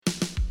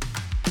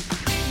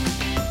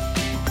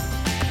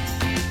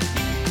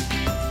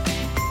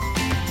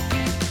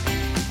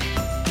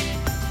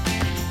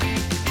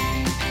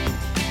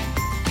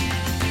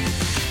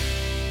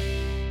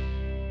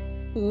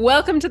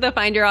Welcome to the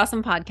Find Your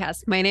Awesome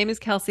podcast. My name is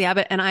Kelsey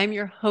Abbott and I'm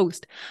your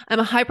host. I'm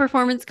a high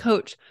performance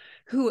coach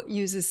who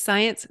uses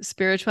science,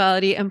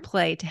 spirituality, and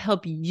play to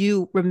help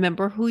you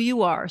remember who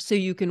you are so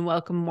you can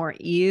welcome more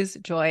ease,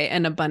 joy,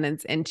 and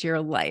abundance into your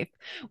life.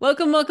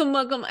 Welcome, welcome,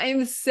 welcome.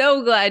 I'm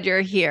so glad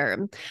you're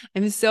here.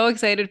 I'm so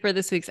excited for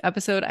this week's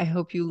episode. I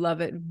hope you love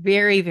it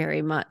very,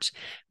 very much.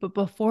 But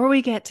before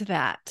we get to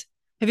that,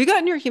 have you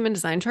gotten your human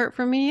design chart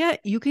from me yet?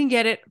 You can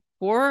get it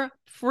for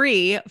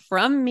free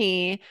from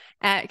me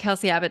at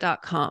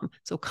kelseyabbott.com.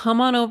 So come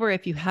on over.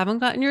 If you haven't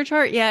gotten your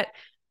chart yet,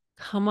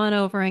 come on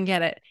over and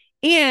get it.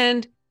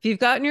 And if you've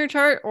gotten your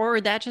chart or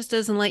that just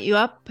doesn't light you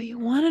up, but you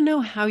want to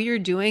know how you're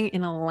doing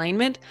in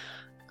alignment,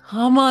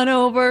 come on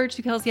over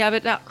to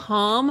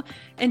kelseyabbott.com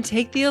and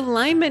take the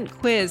alignment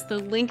quiz. The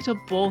link to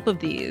both of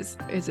these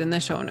is in the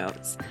show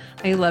notes.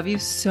 I love you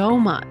so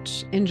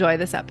much. Enjoy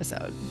this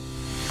episode.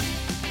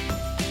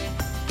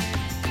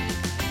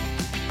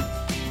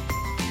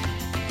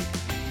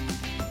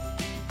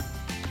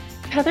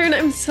 Catherine,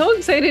 I'm so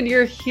excited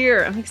you're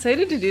here. I'm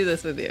excited to do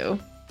this with you.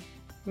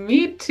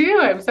 Me too.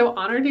 I'm so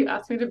honored you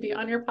asked me to be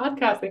on your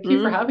podcast. Thank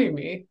you for having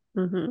me.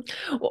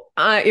 Well,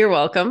 you're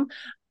welcome.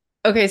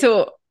 Okay,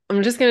 so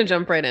I'm just going to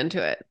jump right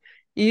into it.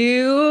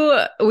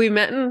 We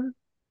met in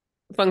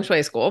feng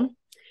shui school,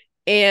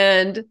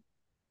 and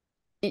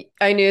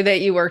I knew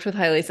that you worked with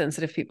highly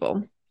sensitive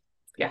people.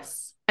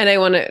 Yes.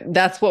 And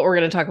that's what we're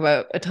going to talk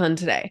about a ton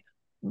today.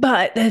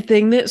 But the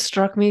thing that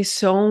struck me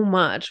so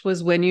much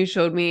was when you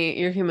showed me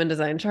your human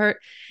design chart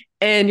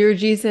and your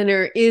G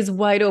center is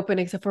wide open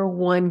except for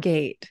one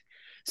gate.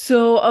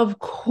 So of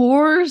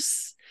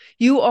course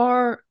you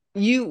have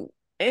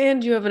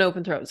an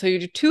open throat. So you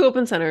do two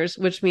open centers,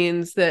 which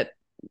means that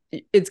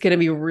it's going to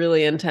be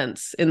really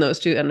intense in those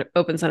two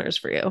open centers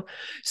for you.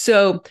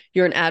 So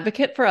you're an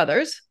advocate for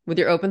others with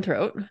your open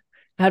throat,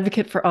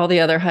 advocate for all the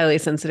other highly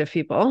sensitive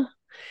people.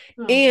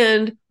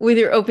 And with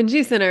your open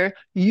G center,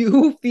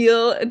 you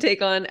feel and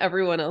take on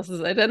everyone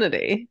else's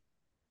identity.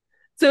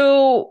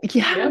 So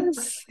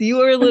yes,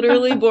 you are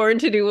literally born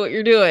to do what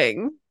you're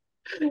doing.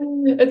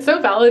 It's so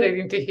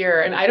validating to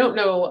hear. And I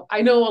know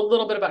a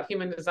little bit about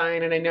human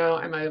design, and I know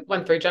I'm a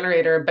 1/3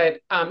 generator, but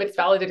it's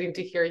validating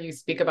to hear you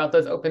speak about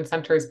those open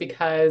centers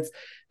because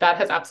that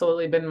has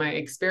absolutely been my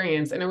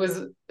experience. And it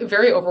was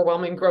very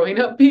overwhelming growing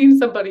up being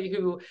somebody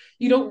who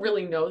you don't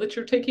really know that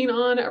you're taking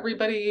on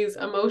everybody's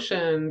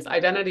emotions,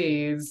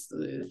 identities,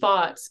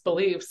 thoughts,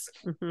 beliefs,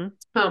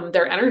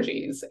 their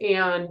energies.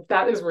 And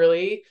that is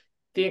really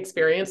the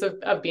experience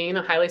of being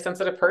a highly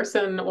sensitive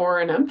person or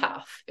an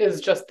empath, is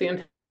just the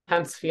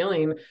intense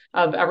feeling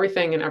of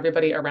everything and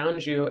everybody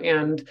around you.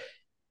 And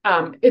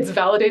it's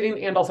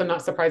validating and also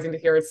not surprising to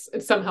hear it's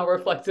somehow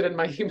reflected in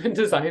my human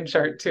design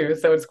chart too.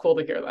 So it's cool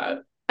to hear that.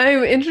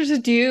 I'm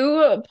interested. Do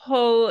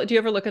you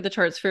ever look at the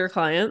charts for your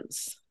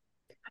clients?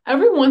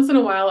 Every once in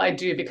a while I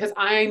do, because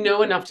I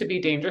know enough to be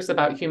dangerous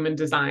about human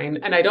design,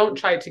 and I don't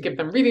try to give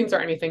them readings or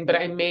anything, but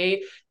I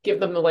may give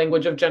them the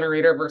language of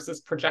generator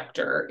versus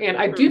projector. And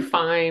I do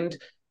find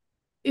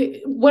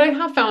what I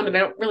have found, and I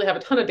don't really have a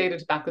ton of data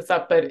to back this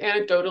up, but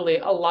anecdotally,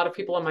 a lot of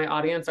people in my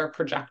audience are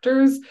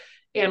projectors,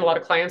 and a lot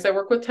of clients I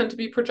work with tend to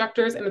be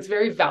projectors. And it's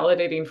very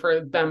validating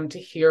for them to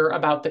hear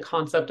about the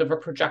concept of a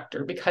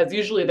projector, because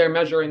usually they're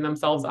measuring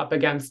themselves up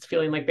against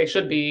feeling like they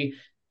should be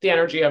the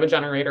energy of a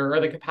generator or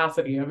the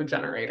capacity of a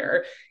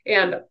generator.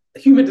 And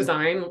human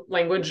design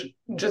language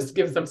just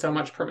gives them so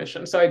much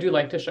permission. So I do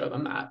like to show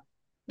them that.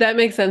 That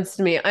makes sense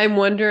to me. I'm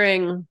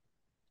wondering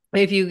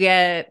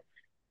if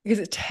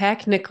because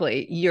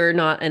technically you're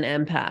not an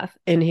empath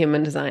in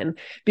human design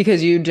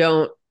because you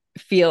don't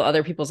feel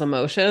other people's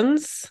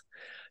emotions.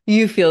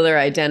 You feel their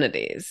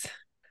identities.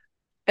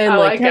 And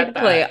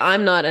technically,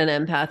 I'm not an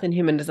empath in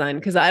human design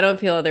because I don't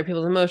feel other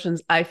people's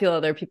emotions. I feel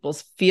other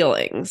people's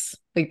feelings,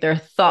 like their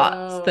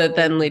thoughts that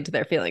then lead to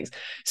their feelings.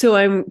 So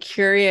I'm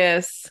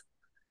curious,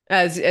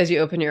 as you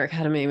open your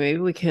academy, maybe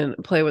we can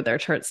play with our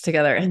charts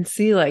together and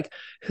see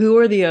who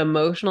are the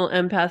emotional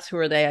empaths, who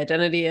are the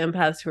identity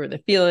empaths, who are the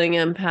feeling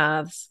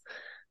empaths,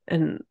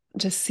 and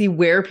just see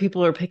where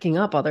people are picking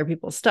up other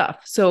people's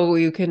stuff. So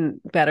you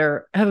can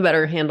have a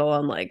better handle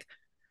on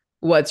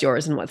what's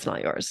yours and what's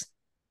not yours.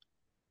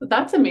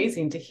 That's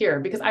amazing to hear,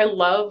 because I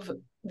love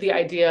the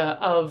idea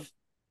of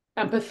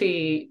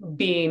empathy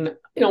being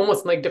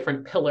almost like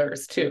different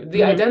pillars too.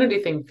 The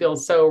identity thing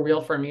feels so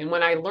real for me. And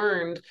when I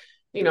learned,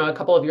 a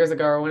couple of years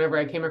ago, or whenever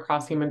I came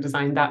across human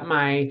design, that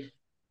my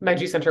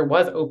G center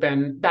was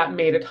open, that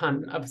made a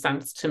ton of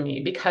sense to me,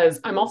 because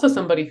I'm also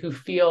somebody who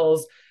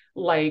feels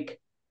like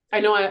I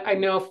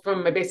know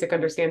from my basic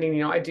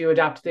understanding, I do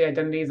adapt to the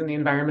identities and the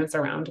environments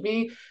around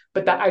me,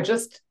 but that I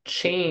just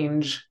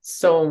change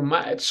so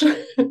much.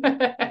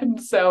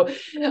 And so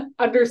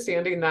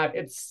understanding that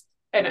it's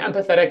an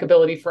empathetic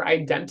ability for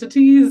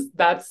identities,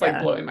 that's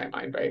blowing my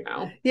mind right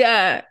now.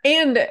 Yeah.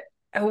 And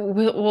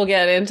we'll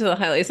get into the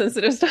highly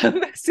sensitive stuff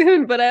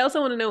soon, but I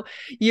also want to know,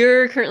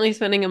 you're currently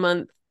spending a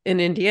month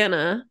in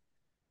Indiana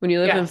when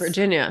you live in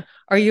Virginia.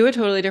 Are you a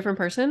totally different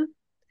person?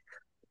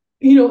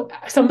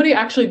 Somebody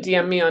actually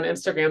DM'd me on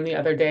Instagram the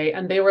other day,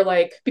 and they were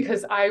like,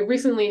 because I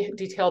recently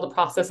detailed a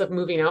process of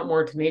moving out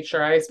more to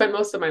nature. I spent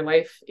most of my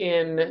life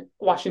in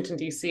Washington,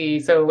 D.C.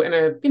 So in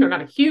a,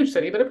 not a huge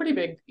city, but a pretty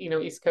big,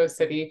 East Coast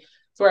city.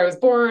 So where I was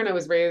born, I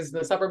was raised in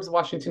the suburbs of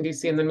Washington,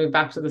 D.C., and then moved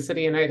back to the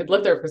city, and I had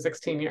lived there for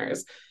 16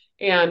 years.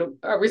 And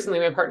recently,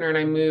 my partner and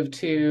I moved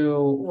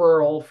to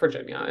rural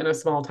Virginia in a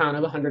small town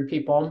of 100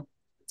 people.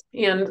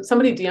 And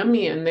somebody DM'd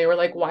me and they were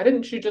like, why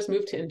didn't you just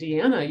move to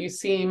Indiana? You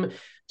seem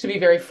to be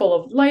very full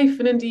of life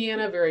in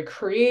Indiana, very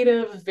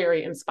creative,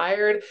 very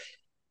inspired.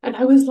 And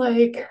I was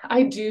like,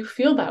 I do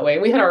feel that way.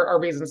 We had our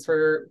reasons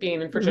for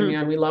being in Virginia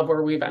and we love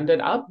where we've ended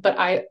up. But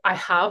I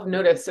have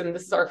noticed, and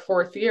this is our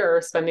 4th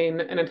year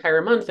spending an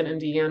entire month in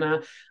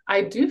Indiana,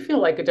 I do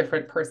feel like a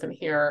different person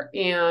here.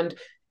 And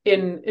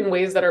in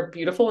ways that are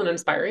beautiful and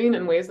inspiring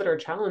and ways that are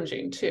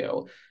challenging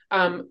too.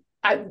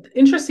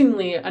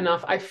 Interestingly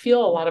enough, I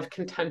feel a lot of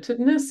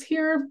contentedness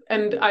here.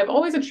 And I've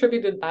always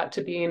attributed that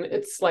to being,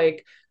 it's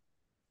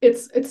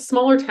a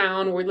smaller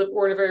town. We're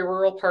in a very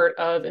rural part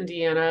of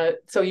Indiana.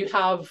 So you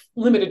have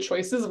limited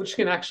choices, which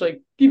can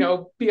actually,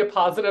 be a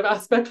positive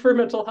aspect for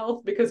mental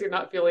health because you're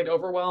not feeling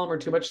overwhelmed or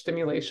too much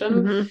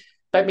stimulation.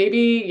 But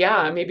maybe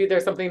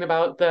there's something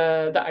about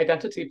the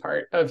identity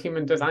part of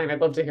human design.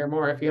 I'd love to hear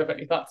more if you have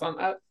any thoughts on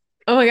that.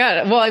 Oh my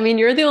God. Well, I mean,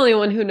 you're the only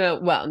one who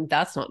well,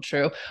 that's not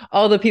true.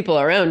 All the people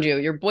around you,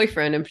 your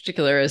boyfriend in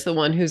particular, is the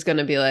one who's going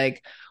to be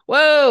like,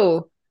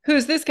 whoa,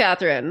 who's this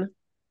Catherine?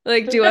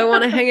 Like, do I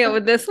want to hang out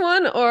with this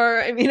one?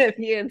 Or, I mean, if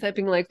he ends up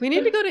being like, we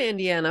need to go to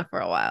Indiana for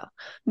a while,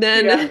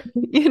 then, Then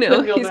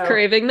he's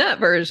craving that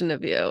version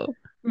of you.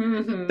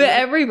 But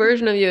every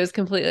version of you is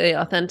completely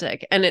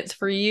authentic. And it's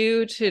for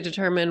you to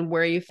determine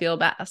where you feel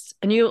best.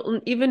 And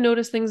you'll even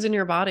notice things in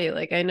your body.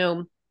 Like I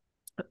know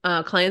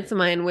clients of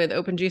mine with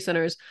open G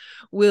centers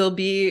will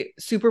be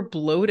super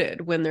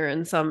bloated when they're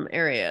in some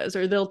areas,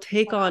 or they'll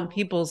take on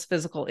people's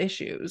physical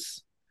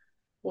issues.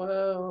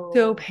 Whoa.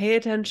 So pay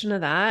attention to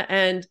that.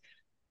 And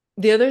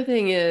the other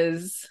thing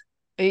is,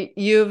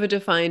 you have a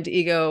defined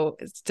ego.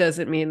 It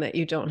doesn't mean that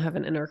you don't have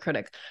an inner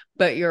critic,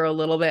 but you're a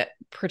little bit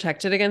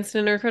protected against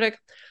an inner critic.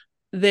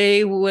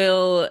 They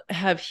will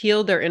have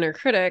healed their inner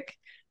critic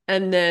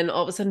and then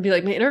all of a sudden be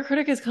like, my inner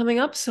critic is coming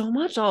up so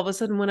much all of a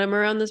sudden when I'm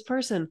around this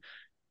person.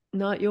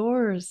 Not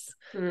yours.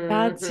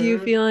 That's you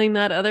feeling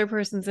that other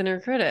person's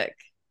inner critic.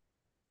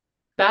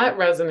 That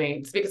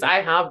resonates because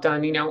I have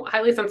done,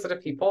 highly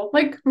sensitive people,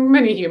 like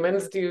many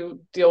humans, do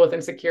deal with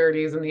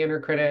insecurities and the inner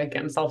critic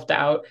and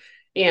self-doubt.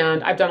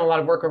 And I've done a lot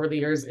of work over the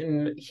years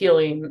in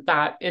healing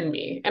that in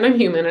me. And I'm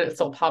human and it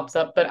still pops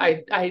up, but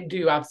I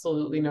do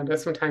absolutely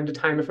notice from time to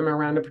time if I'm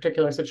around a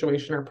particular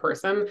situation or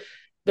person,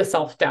 the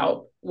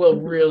self-doubt will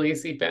really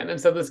seep in.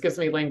 And so this gives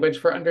me language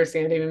for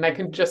understanding. And I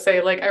can just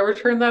say, like, I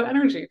return that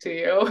energy to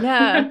you.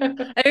 Yeah.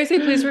 I always say,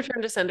 please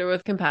return to sender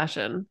with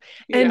compassion.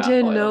 And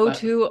to know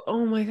too,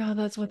 oh my God,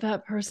 that's what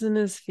that person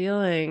is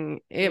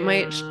feeling. It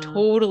might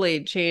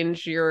totally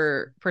change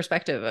your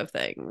perspective of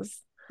things.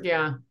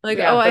 Yeah. Like,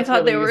 oh, I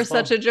thought really they were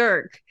such a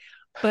jerk,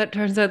 but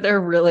turns out they're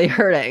really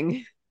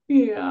hurting.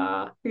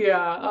 Yeah.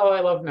 Yeah. Oh,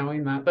 I love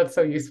knowing that. That's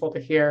so useful to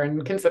hear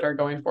and consider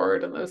going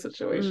forward in those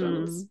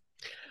situations.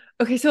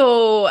 Okay,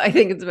 so I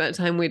think it's about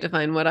time we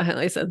define what a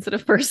highly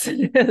sensitive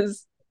person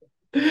is.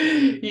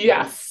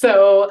 Yes.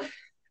 So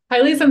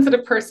highly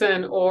sensitive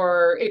person,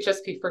 or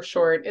HSP for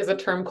short, is a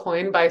term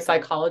coined by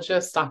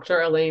psychologist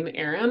Dr. Elaine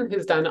Aron,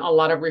 who's done a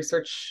lot of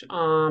research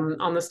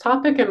on this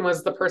topic and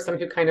was the person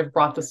who kind of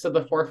brought this to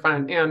the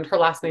forefront. And her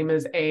last name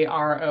is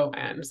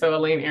Aron. So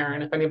Elaine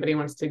Aron, if anybody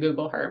wants to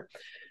Google her.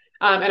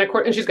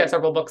 And she's got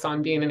several books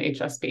on being an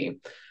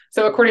HSP.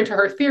 So according to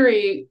her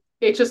theory,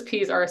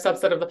 HSPs are a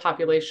subset of the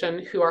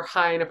population who are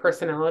high in a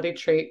personality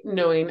trait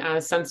known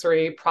as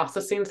sensory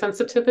processing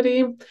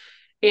sensitivity.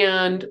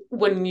 And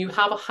when you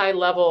have a high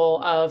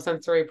level of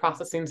sensory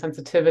processing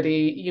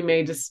sensitivity, you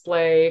may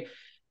display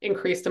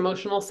increased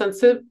emotional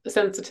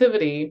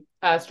sensitivity,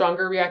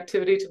 stronger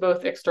reactivity to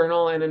both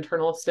external and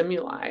internal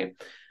stimuli,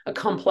 a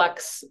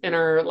complex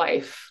inner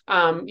life.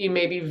 You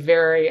may be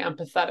very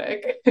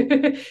empathetic,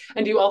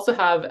 and you also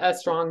have a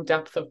strong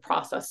depth of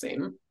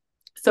processing.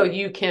 So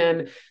you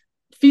can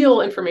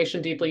feel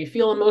information deeply, you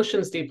feel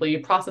emotions deeply, you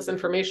process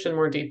information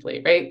more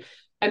deeply, right?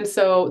 And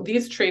so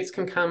these traits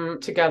can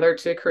come together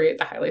to create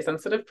the highly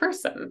sensitive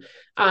person.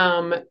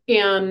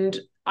 And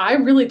I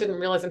really didn't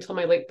realize until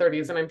my late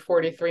 30s, and I'm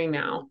 43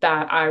 now,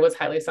 that I was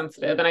highly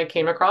sensitive. And I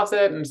came across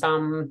it in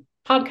some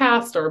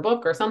podcast or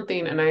book or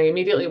something. And I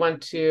immediately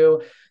went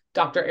to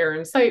Dr.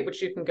 Aron's site,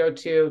 which you can go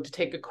to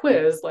take a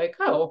quiz, like,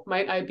 oh,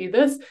 might I be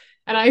this?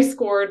 And I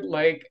scored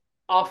like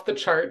off the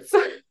charts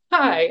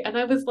high. And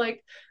I was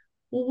like,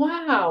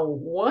 wow,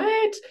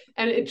 what?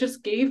 And it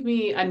just gave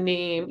me a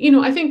name.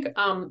 I think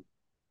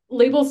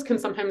labels can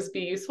sometimes be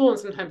useful and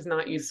sometimes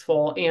not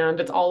useful. And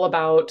it's all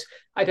about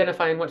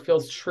identifying what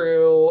feels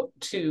true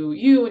to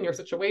you and your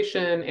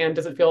situation. And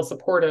does it feel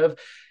supportive?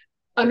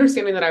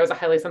 understanding that I was a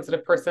highly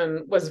sensitive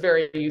person was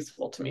very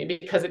useful to me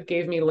because it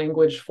gave me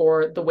language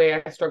for the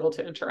way I struggle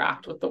to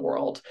interact with the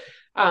world.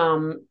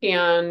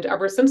 And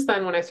ever since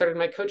then, when I started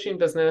my coaching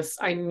business,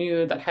 I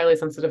knew that highly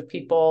sensitive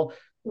people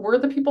were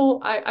the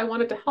people I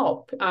wanted to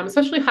help,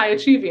 especially high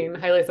achieving,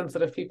 highly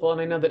sensitive people.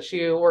 And I know that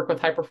you work with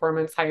high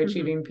performance, high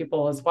achieving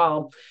people as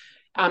well.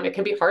 It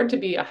can be hard to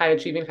be a high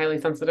achieving, highly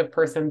sensitive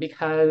person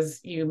because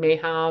you may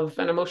have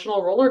an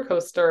emotional roller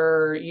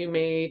coaster. You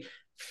may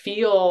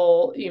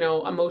feel,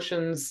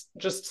 emotions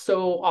just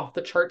so off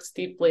the charts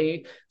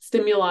deeply,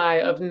 stimuli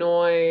of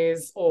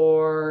noise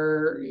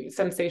or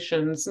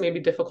sensations may be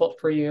difficult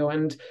for you.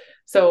 And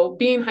so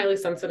being highly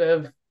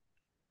sensitive,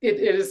 it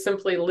is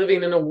simply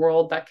living in a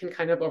world that can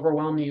kind of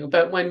overwhelm you.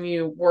 But when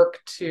you work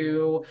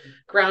to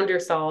ground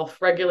yourself,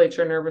 regulate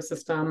your nervous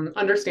system,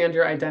 understand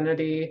your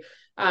identity,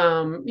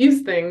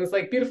 use things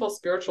like beautiful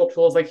spiritual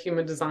tools like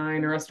human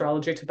design or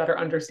astrology to better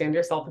understand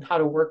yourself and how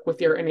to work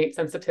with your innate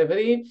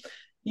sensitivity,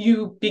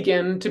 you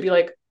begin to be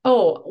like,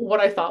 oh, what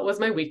I thought was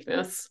my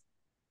weakness,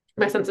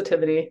 my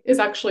sensitivity, is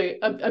actually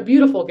a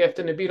beautiful gift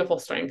and a beautiful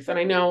strength. And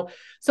I know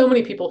so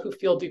many people who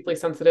feel deeply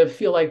sensitive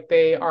feel like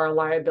they are a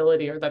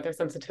liability or that their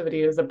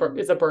sensitivity is a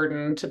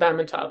burden to them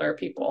and to other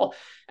people.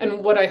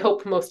 And what I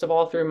hope most of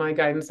all through my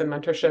guidance and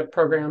mentorship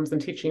programs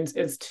and teachings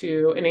is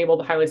to enable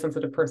the highly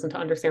sensitive person to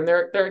understand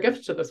they're a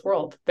gift to this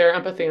world. Their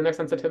empathy and their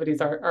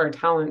sensitivities are a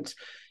talent.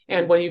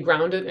 And when you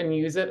ground it and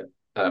use it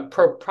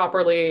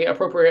properly,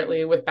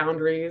 appropriately, with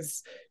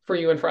boundaries for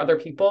you and for other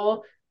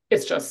people,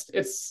 it's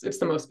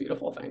the most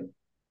beautiful thing.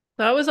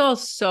 That was all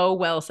so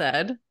well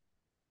said.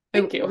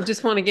 Thank you. I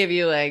just want to give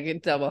you like a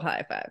double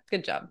high five.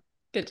 Good job.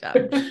 Good job.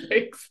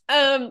 Thanks.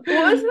 What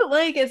was it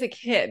like as a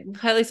kid,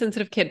 highly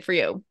sensitive kid for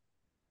you?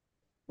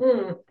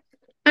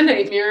 A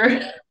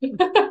nightmare.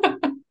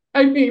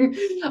 I mean,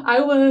 I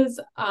was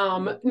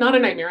not a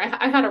nightmare.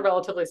 I had a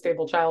relatively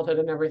stable childhood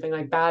and everything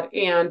like that.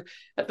 And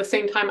at the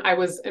same time, I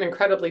was an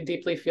incredibly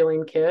deeply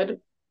feeling kid.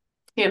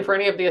 And for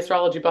any of the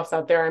astrology buffs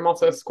out there, I'm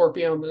also a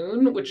Scorpio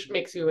moon, which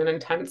makes you an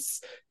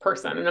intense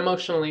person, an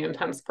emotionally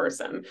intense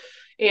person.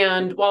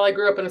 And while I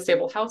grew up in a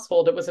stable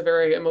household, it was a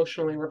very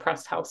emotionally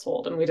repressed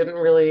household. And we didn't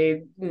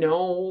really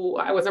know,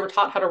 I was never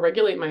taught how to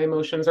regulate my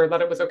emotions or that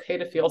it was okay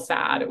to feel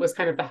sad. It was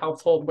kind of the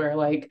household where,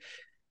 like,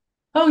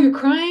 oh, you're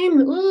crying?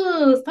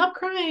 Ugh, stop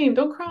crying.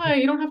 Don't cry.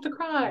 You don't have to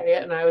cry.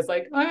 And I was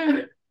like,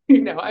 I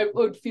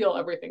would feel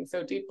everything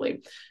so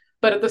deeply.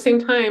 But at the same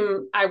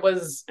time, I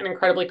was an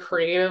incredibly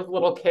creative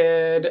little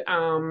kid,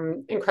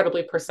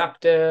 incredibly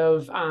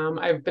perceptive.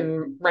 I've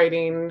been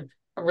writing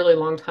a really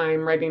long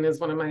time. Writing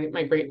is one of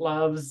my great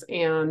loves.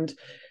 And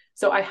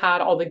so I had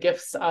all the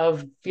gifts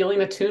of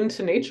feeling attuned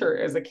to nature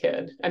as a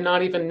kid and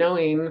not even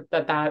knowing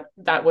that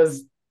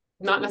was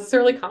not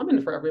necessarily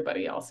common for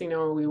everybody else.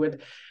 We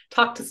would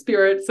talk to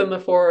spirits in the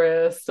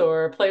forest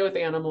or play with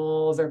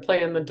animals or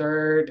play in the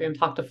dirt and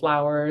talk to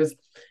flowers,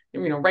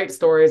 write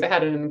stories. I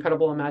had an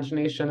incredible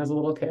imagination as a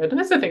little kid. And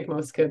I still think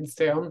most kids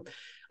do.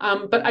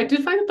 But I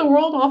did find that the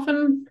world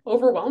often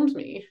overwhelmed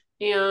me.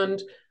 And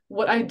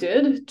what I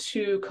did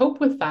to cope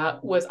with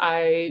that was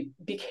I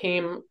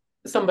became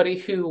somebody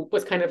who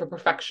was kind of a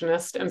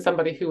perfectionist and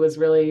somebody who was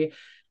really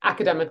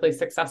academically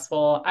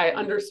successful. I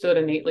understood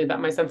innately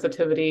that my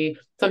sensitivity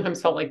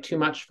sometimes felt like too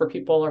much for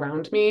people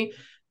around me.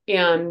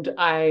 And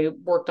I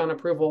worked on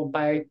approval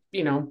by,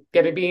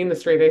 being the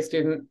straight A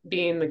student,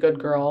 being the good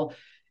girl.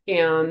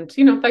 And,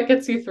 that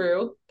gets you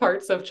through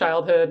parts of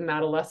childhood and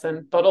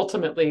adolescence, but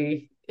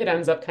ultimately it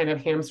ends up kind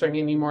of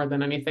hamstringing you more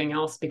than anything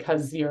else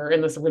because you're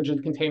in this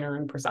rigid container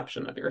and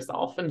perception of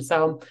yourself. And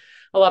so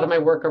a lot of my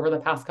work over the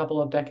past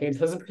couple of decades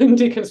has been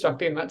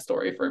deconstructing that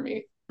story for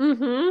me.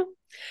 Mm-hmm.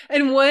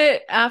 And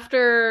what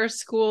after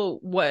school,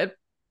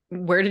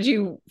 where did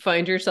you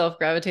find yourself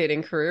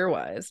gravitating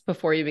career-wise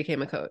before you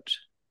became a coach?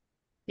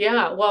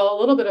 Yeah, well, a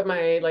little bit of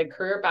my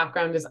career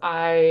background is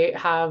I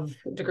have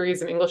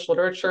degrees in English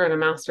literature and a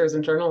master's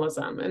in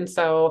journalism. And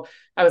so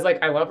I was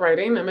like, I love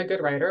writing. I'm a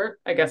good writer.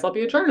 I guess I'll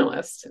be a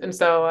journalist. And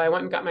so I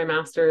went and got my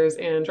master's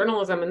in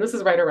journalism. And this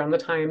is right around the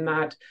time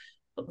that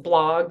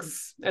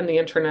blogs and the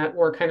internet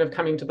were kind of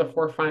coming to the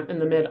forefront in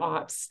the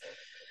mid-aughts.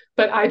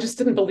 But I just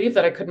didn't believe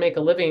that I could make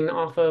a living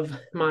off of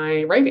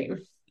my writing.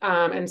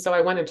 And so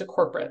I went into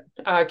corporate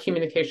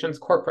communications,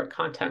 corporate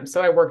content.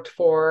 So I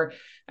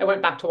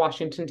went back to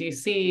Washington,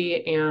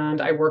 D.C.,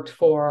 and I worked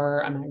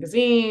for a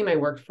magazine. I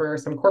worked for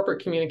some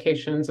corporate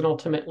communications. And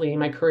ultimately,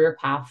 my career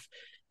path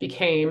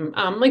became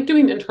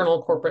doing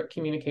internal corporate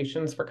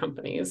communications for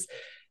companies.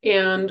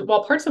 And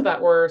while parts of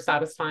that were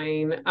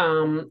satisfying,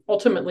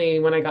 ultimately,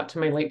 when I got to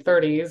my late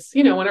 30s,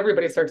 when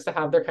everybody starts to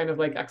have their kind of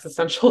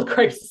existential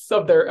crisis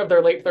of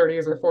their late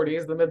 30s or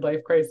 40s, the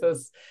midlife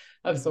crisis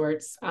of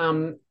sorts,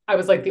 I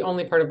was like, the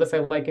only part of this I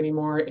like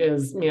anymore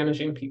is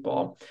managing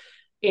people.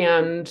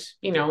 And,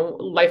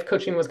 life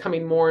coaching was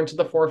coming more into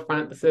the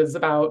forefront. This is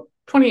about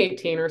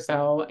 2018 or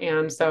so.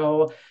 And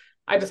so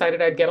I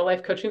decided I'd get a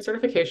life coaching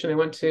certification. I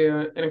went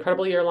to an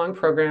incredible year-long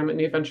program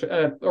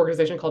at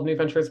organization called New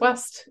Ventures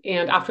West.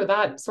 And after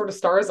that, sort of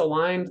stars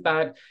aligned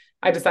that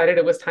I decided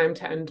it was time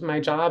to end my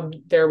job,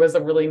 there was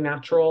a really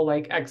natural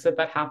like exit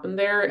that happened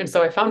there. And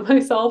so I found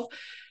myself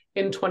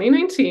in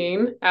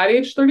 2019 at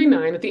age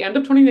 39, at the end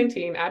of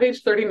 2019, at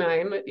age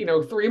 39,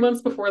 3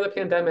 months before the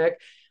pandemic,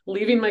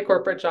 leaving my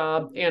corporate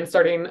job and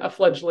starting a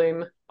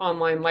fledgling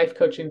online life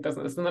coaching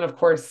business. And then, of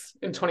course,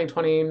 in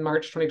 2020,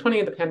 March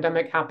 2020, the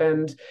pandemic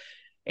happened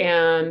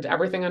and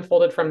everything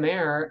unfolded from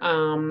there.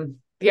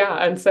 Yeah.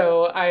 And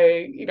so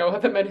I,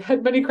 have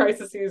had many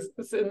crises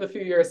in the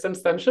few years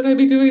since then. Should I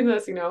be doing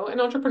this? And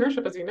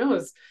entrepreneurship, as you know,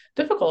 is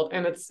difficult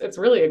and it's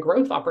really a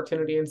growth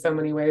opportunity in so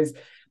many ways.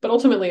 But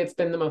ultimately, it's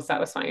been the most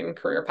satisfying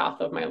career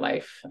path of my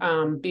life.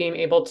 Being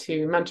able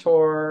to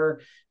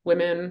mentor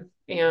women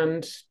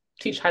and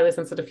teach highly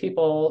sensitive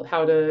people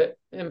how to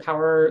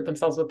empower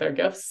themselves with their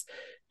gifts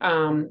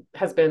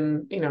has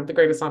been, the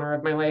greatest honor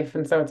of my life.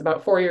 And so it's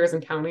about 4 years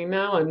and counting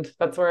now, and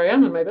that's where I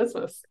am in my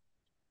business.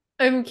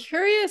 I'm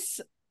curious,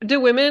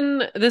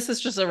 this is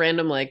just a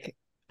random, like,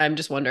 I'm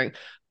just wondering,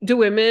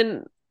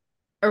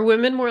 are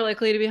women more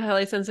likely to be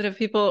highly sensitive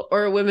people,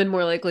 or are women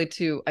more likely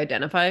to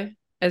identify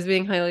as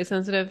being highly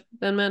sensitive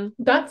than men?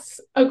 That's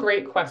a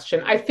great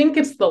question. I think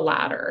it's the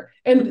latter.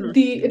 And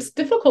it's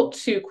difficult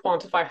to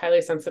quantify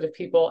highly sensitive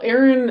people.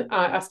 Erin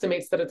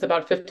estimates that it's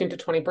about 15 to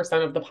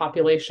 20% of the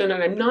population.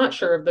 And I'm not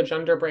sure of the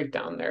gender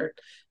breakdown there,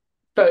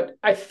 but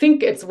I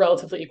think it's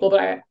relatively equal.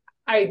 But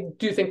I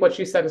do think what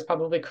you said is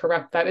probably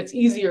correct, that it's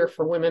easier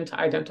for women to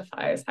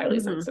identify as highly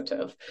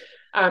sensitive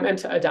and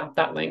to adapt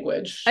that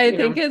language. I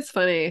think it's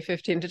funny,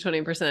 15 to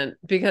 20%,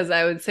 because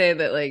I would say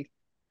that like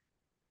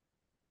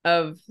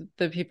of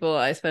the people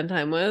I spend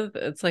time with,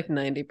 it's like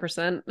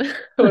 90%.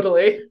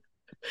 Totally.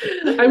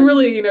 I'm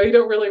really, you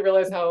don't really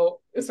realize how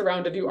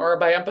surrounded you are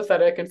by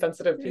empathetic and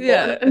sensitive people.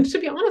 Yeah. And to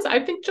be honest,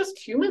 I think just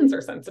humans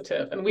are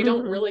sensitive and we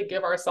don't really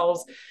give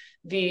ourselves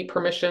the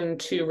permission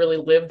to really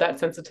live that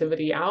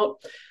sensitivity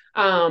out.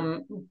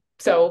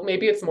 So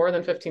maybe it's more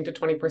than 15 to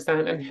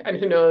 20%. And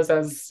who knows,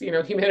 as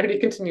humanity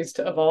continues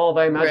to evolve,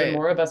 I imagine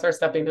more of us are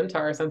stepping into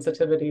our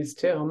sensitivities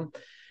too.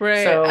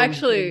 Right. So,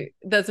 actually,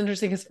 that's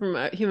interesting because from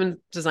a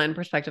human design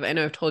perspective, I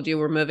know I've told you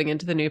we're moving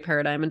into the new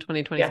paradigm in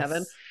 2027.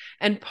 Yes.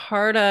 And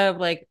part of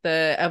like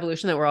the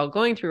evolution that we're all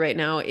going through right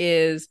now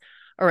is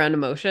around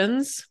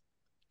emotions.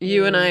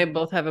 You and I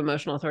both have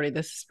emotional authority.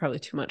 This is probably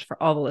too much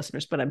for all the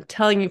listeners, but I'm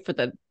telling you for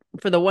the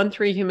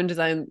 1-3 human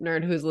design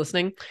nerd who's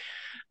listening,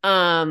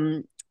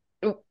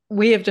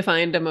 we have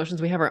defined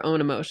emotions. We have our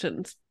own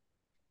emotions.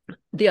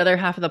 The other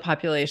half of the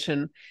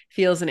population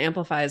feels and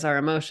amplifies our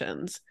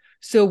emotions.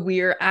 So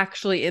we're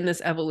actually in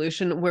this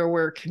evolution where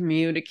we're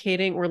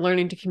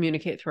learning to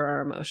communicate through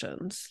our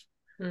emotions.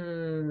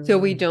 So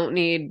we don't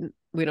need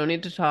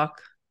to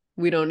talk.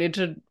 We don't need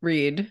to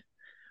read.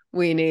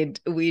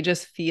 We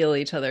just feel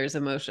each other's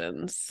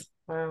emotions.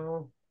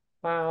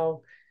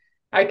 Wow.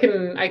 I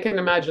can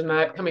imagine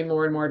that coming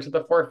more and more to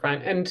the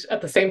forefront. And at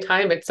the same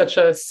time, it's such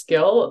a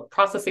skill.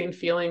 Processing,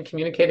 feeling,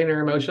 communicating our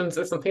emotions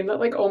is something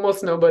that like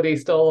almost nobody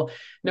still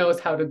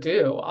knows how to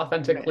do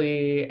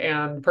authentically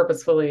and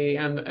purposefully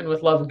and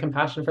with love and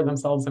compassion for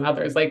themselves and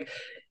others. Like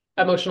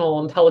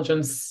emotional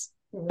intelligence,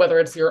 whether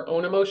it's your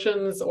own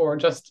emotions or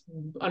just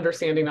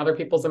understanding other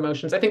people's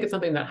emotions, I think it's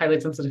something that highly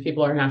sensitive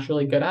people are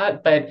naturally good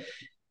at. But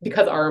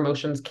because our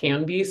emotions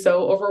can be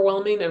so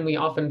overwhelming and we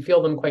often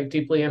feel them quite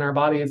deeply in our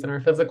bodies and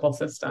our physical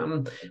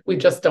system, we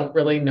just don't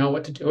really know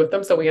what to do with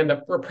them. So we end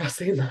up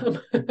repressing them.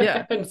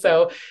 Yeah. And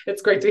so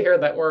it's great to hear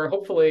that we're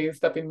hopefully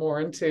stepping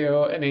more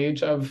into an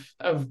age of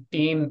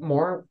being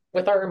more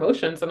with our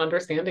emotions and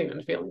understanding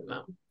and feeling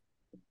them.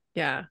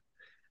 Yeah.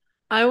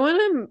 I want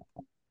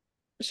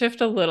to shift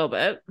a little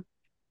bit.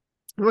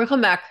 We'll come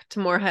back to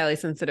more highly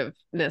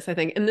sensitiveness, I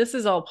think. And this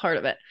is all part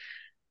of it.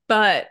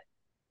 But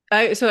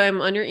so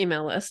I'm on your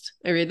email list.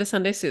 I read the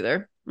Sunday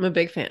Soother. I'm a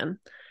big fan.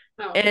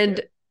 Oh, and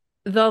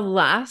the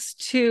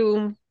last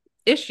 2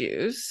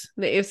 issues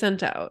that you've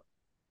sent out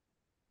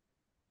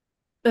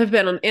have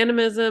been on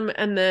animism,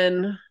 and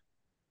then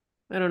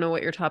I don't know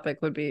what your topic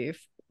would be.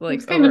 Like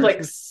it's kind of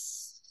like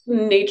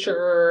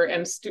nature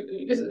and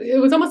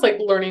it was almost like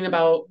learning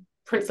about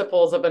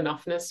principles of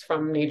enoughness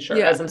from nature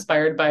as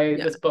inspired by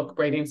this book,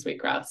 Braiding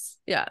Sweetgrass.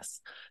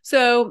 Yes.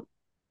 So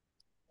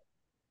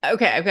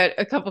okay, I've got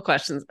a couple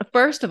questions.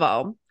 First of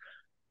all,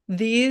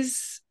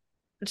 these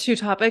 2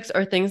 topics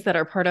are things that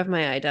are part of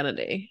my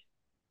identity.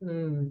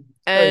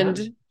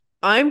 And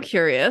I'm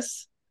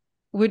curious,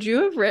 would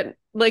you have written,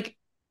 like,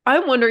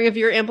 I'm wondering if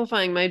you're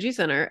amplifying my G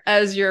Center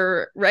as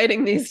you're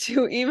writing these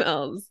 2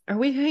 emails. Are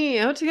we hanging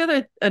out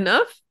together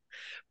enough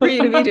for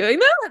you to be doing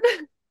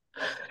that?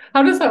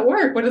 How does that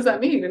work? What does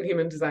that mean in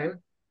human design?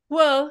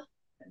 Well,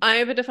 I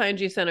have a defined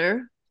G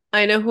Center.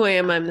 I know who I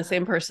am. I'm the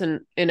same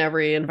person in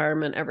every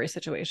environment, every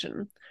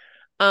situation.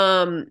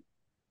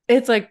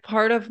 It's like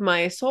part of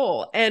my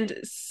soul. And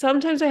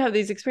sometimes I have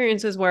these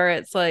experiences where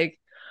it's like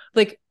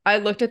I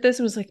looked at this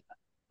and was like,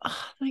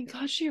 oh my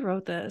God, she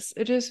wrote this.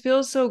 It just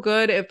feels so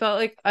good. It felt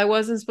like I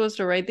wasn't supposed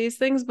to write these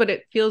things, but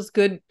it feels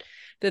good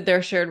that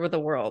they're shared with the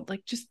world.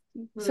 Like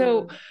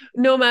so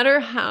no matter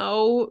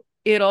how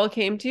it all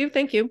came to you,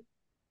 thank you.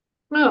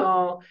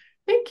 Oh,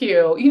 Thank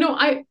you.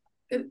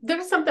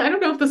 There's something, I don't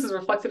know if this is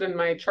reflected in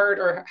my chart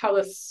or how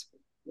this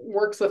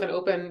works with an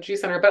open G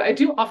center, but I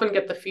do often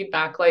get the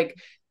feedback like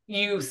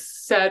you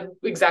said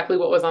exactly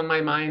what was on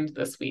my mind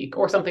this week,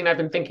 or something I've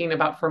been thinking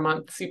about for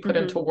months. You put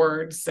into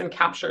words and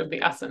captured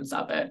the essence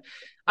of it.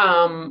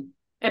 Um,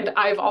 and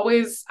I've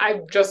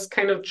just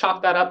kind of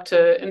chalked that up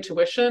to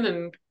intuition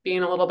and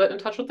being a little bit in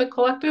touch with the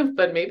collective,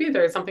 but maybe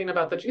there's something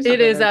about the G It center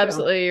is there too.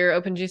 absolutely your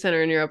open G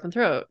center and your open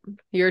throat.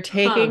 You're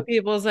taking Huh.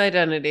 people's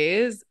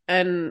identities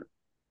and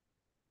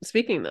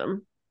speaking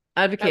them,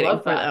 I advocating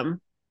love for that.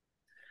 them.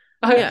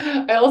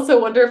 Yeah. I also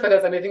wonder if it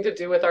has anything to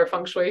do with our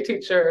feng shui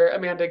teacher,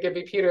 Amanda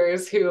Gibby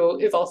Peters, who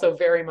is also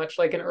very much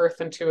like an earth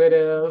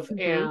intuitive Mm-hmm.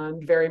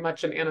 and very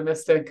much an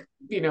animistic,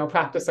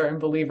 practicer and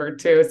believer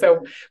too.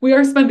 So we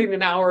are spending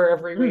an hour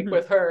every week Mm-hmm.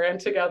 with her and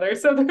together.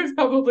 So there's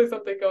probably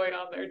something going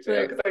on there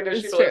too, because I know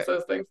she It's true. believes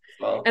those things as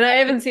well. And I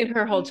haven't seen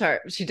her whole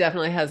chart. She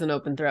definitely has an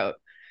open throat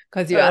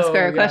because you ask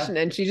her Oh a yeah, question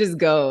and she just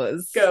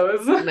goes.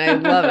 goes. And I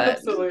love it.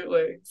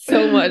 Absolutely.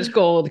 So much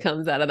gold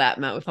comes out of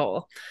that mouth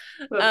hole.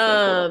 That's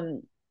so cool.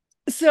 Um,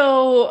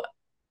 so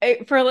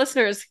for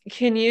listeners,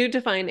 can you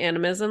define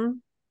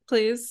animism,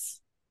 please?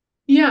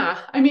 Yeah,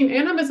 I mean,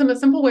 animism, a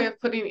simple way of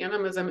putting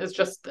animism is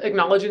just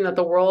acknowledging that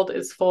the world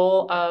is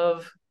full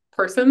of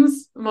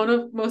persons,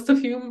 most of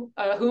whom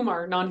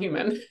are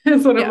non-human,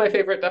 is one of Yeah. my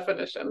favorite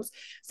definitions.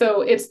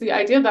 So it's the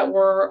idea that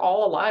we're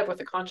all alive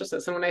with a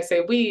consciousness. And when I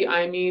say we,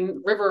 I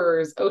mean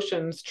rivers,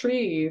 oceans,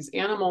 trees,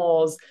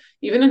 animals,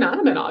 even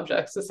inanimate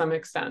objects to some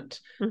extent.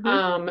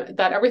 Mm-hmm.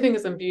 That everything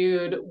is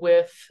imbued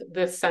with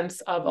this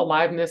sense of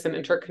aliveness and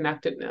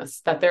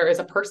interconnectedness, that there is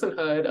a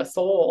personhood, a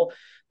soul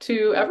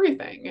to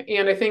everything.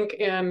 And I think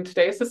in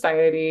today's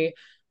society,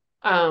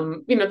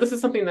 this is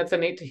something that's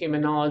innate to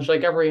human knowledge.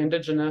 Like every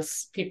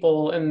indigenous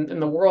people in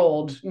the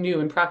world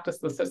knew and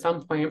practiced this at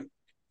some point,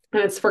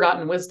 and it's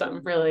forgotten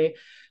wisdom, really.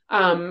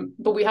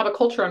 But we have a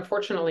culture,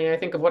 unfortunately, I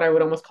think of what I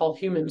would almost call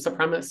human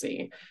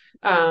supremacy,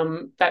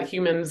 that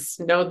humans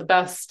know the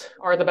best,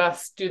 are the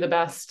best, do the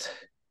best,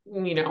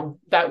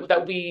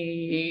 that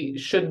we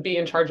should be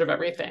in charge of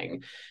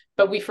everything.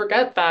 But we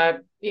forget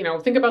that,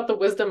 think about the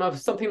wisdom of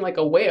something like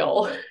a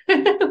whale,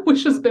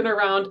 which has been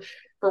around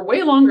for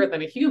way longer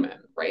than a human,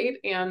 right?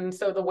 And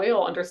so the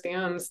whale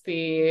understands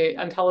the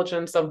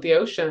intelligence of the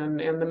ocean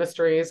and the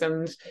mysteries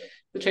and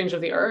the change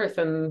of the earth.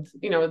 And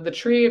the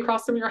tree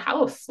across from your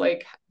house,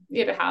 like,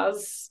 it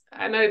has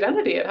an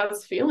identity, it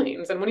has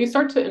feelings. And when you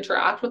start to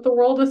interact with the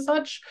world as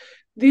such,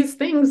 these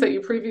things that you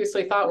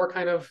previously thought were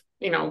kind of,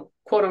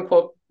 quote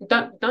unquote,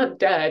 not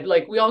dead,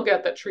 like we all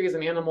get that trees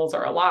and animals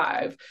are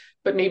alive,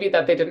 but maybe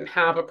that they didn't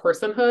have a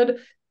personhood,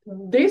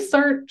 they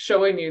start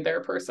showing you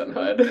their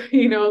personhood.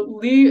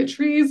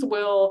 Trees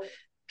will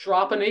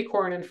drop an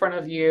acorn in front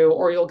of you,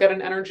 or you'll get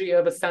an energy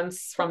of a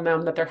sense from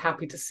them that they're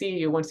happy to see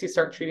you once you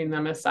start treating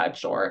them as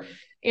such. Or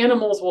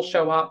animals will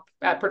show up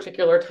at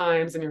particular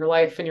times in your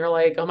life, and you're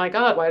like, oh my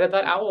God, why did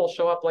that owl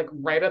show up like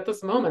right at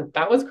this moment?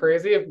 That was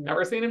crazy. I've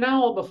never seen an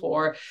owl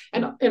before.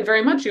 And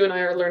very much you and I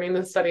are learning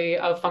the study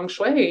of feng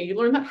shui. You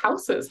learn that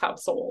houses have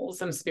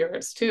souls and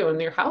spirits too, and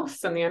your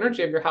house and the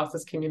energy of your house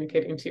is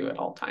communicating to you at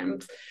all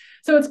times.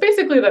 So it's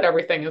basically that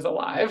everything is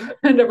alive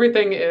and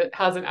everything it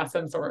has an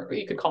essence, or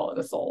you could call it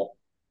a soul.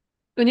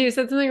 When you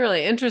said something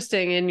really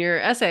interesting in your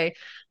essay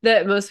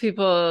that most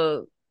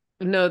people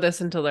know this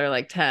until they're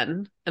like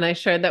 10. And I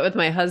shared that with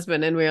my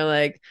husband, and we were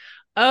like,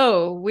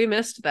 oh, we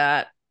missed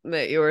that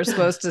you were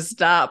supposed to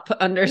stop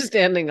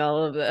understanding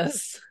all of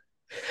this.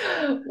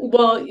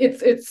 Well,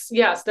 it's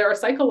yes, there are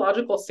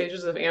psychological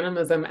stages of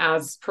animism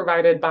as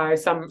provided by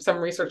some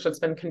research that's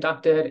been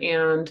conducted.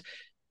 And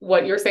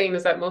what you're saying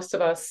is that most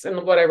of us,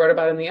 and what I wrote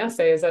about in the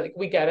essay, is that like,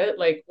 we get it.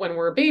 Like when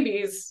we're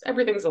babies,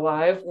 everything's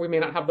alive. We may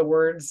not have the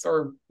words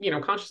or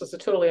consciousness to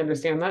totally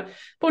understand that.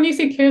 But when you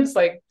see kids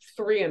like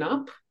 3 and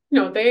up,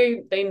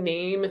 they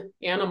name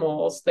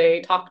animals.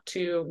 They talk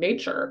to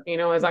nature.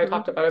 As I Mm-hmm.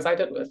 talked about, as I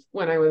did with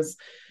when I was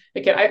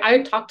a kid.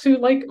 I talked to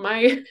like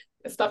my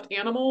stuffed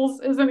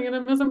animals is an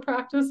animism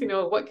practice.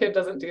 What kid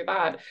doesn't do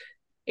that?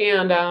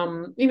 And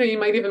you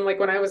might even, like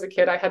when I was a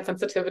kid, I had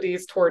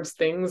sensitivities towards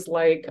things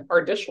like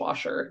our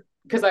dishwasher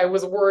because I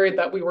was worried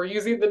that we were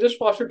using the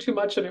dishwasher too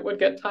much and it would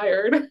get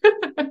tired,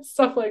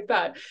 stuff like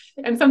that.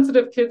 And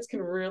sensitive kids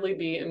can really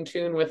be in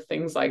tune with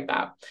things like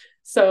that.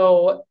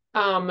 So,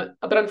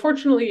 but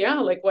unfortunately, yeah,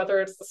 like whether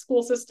it's the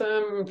school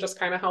system, just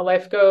kind of how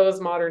life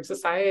goes, modern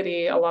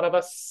society, a lot of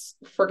us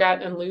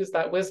forget and lose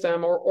that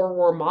wisdom, or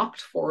we're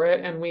mocked for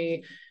it and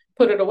we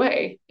put it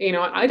away.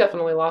 I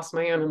definitely lost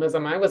my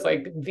animism. I was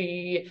like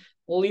the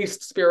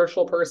least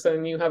spiritual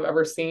person you have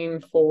ever seen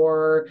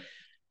for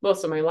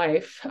most of my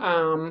life,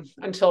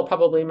 until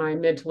probably my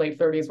mid to late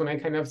 30s, when I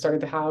kind of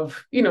started to have,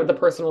 the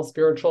personal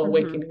spiritual Mm-hmm.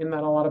 awakening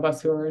that a lot of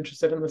us who are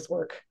interested in this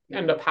work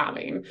end up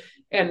having.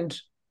 And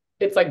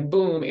it's like,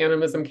 boom,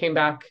 animism came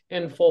back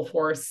in full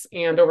force.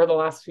 And over the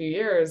last few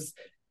years,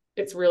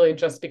 it's really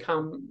just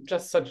become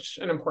just such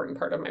an important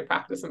part of my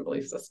practice and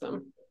belief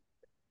system.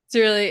 It's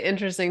really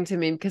interesting to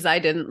me because I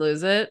didn't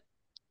lose it.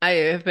 I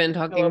have been I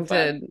talking love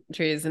that. to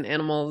trees and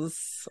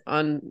animals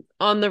on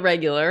the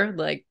regular,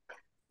 like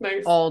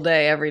Nice. all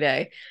day, every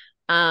day.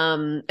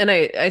 And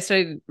I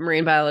studied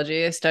marine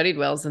biology. I studied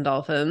whales and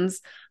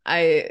dolphins.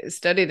 I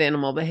studied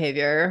animal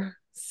behavior.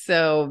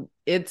 So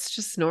it's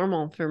just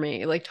normal for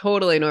me, like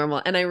totally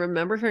normal. And I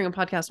remember hearing a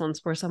podcast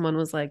once where someone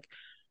was like,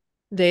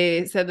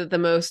 they said that the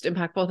most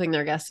impactful thing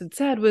their guest had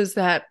said was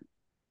that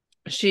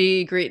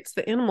she greets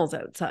the animals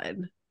outside.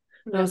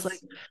 And I was like,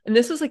 Yes. and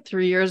this was like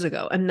 3 years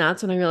ago. And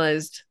that's when I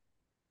realized,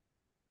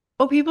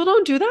 oh, people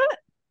don't do that.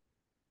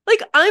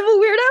 Like, I'm a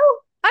weirdo.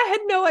 I had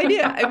no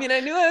idea. I mean, I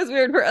knew I was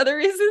weird for other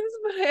reasons,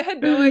 but I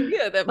had no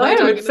idea that my I would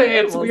talking to the say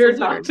it's animals was weird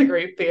not weird. to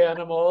greet the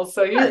animals.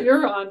 So you're Yes.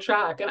 you're on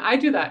track. And I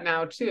do that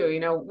now too. You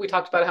know, we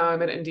talked about how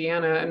I'm in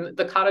Indiana and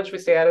the cottage we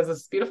stay at is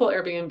this beautiful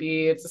Airbnb.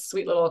 It's a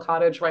sweet little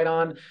cottage right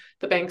on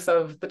the banks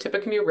of the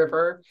Tippecanoe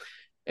River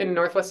in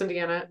Northwest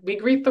Indiana. We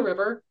greet the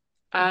river.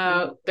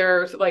 Mhm.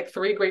 There's like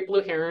three great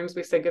blue herons.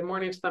 We say good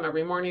morning to them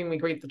every morning. We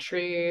greet the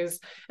trees.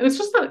 And it's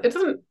just not,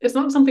 it's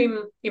not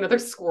something, you know,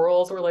 there's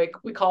squirrels. We're like,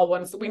 we call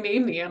ones, we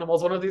name the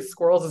animals. One of these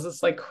squirrels is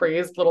this like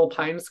crazed little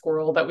pine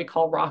squirrel that we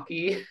call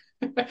Rocky.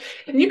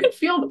 And you can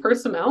feel the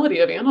personality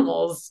of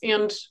animals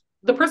and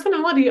the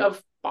personality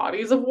of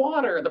bodies of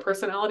water, the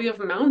personality of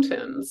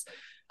mountains.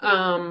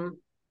 Um,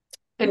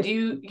 and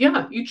you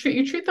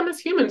treat them as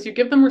humans. You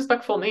give them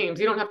respectful names.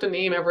 You don't have to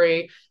name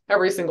every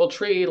single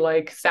tree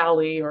like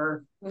Sally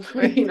or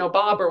Right.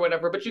 Bob or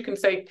whatever, but you can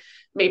say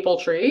maple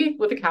tree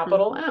with a Mhm.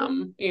 capital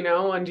M,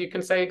 and you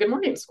can say good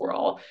morning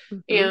squirrel.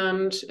 Mhm.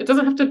 And it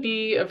doesn't have to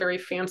be a very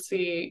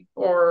fancy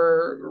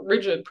or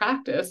rigid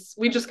practice.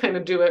 We just kind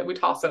of do it. We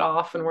toss it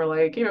off and we're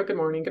like, good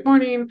morning, good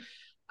morning.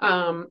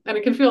 And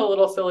it can feel a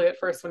little silly at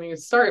first when you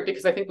start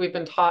because I think we've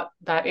been taught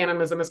that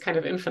animism is kind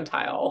of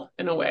infantile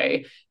in a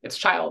way. It's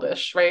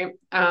childish, right?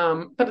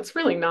 But it's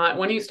really not.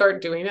 When you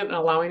start doing it and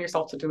allowing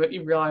yourself to do it,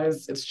 you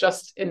realize it's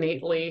just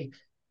innately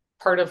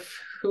part of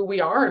who we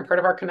are and part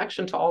of our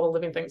connection to all the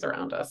living things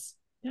around us.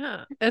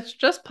 Yeah. It's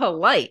just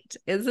polite,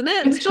 isn't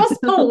It's it?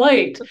 just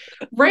polite,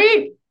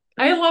 right?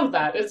 I love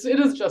that. It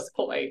is just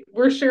polite.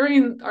 We're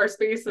sharing our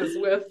spaces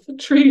with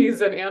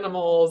trees and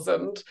animals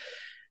and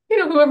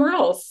whoever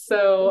else.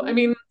 So, I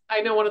mean, I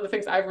know one of the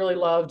things I've really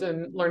loved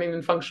in learning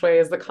in feng shui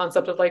is the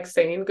concept of like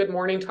saying good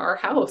morning to our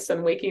house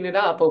and waking it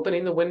up,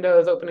 opening the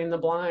windows, opening the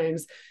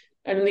blinds,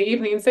 and in the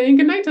evening saying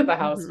good night to the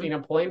house,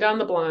 Mhm. pulling down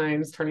the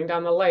blinds, turning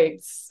down the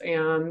lights.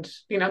 And,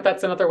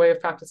 that's another way of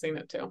practicing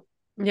it too.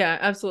 Yeah,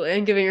 absolutely.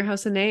 And giving your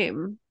house a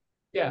name.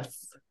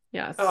 Yes.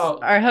 Yes. Oh,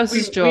 Our house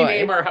is we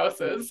name joy. our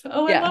houses.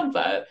 Oh, I Yeah. love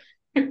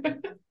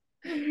that.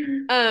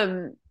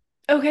 Um,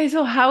 okay,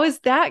 so how is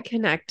that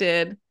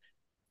connected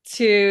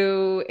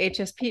to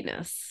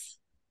HSP-ness?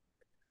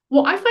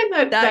 Well, I find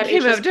that That that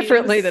came out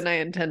differently than HSPs I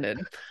intended.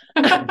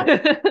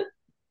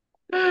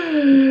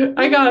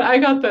 I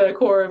got the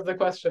core of the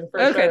question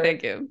for Okay, sure.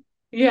 thank you.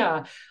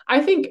 Yeah,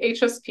 I think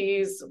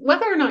HSPs,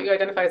 whether or not you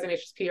identify as an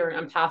HSP or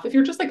an empath, if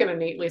you're just like an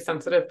innately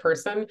sensitive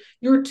person,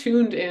 you're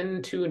tuned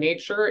into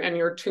nature and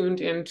you're tuned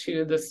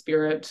into the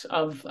spirit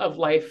of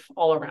life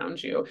all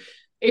around you.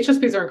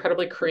 HSPs are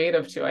incredibly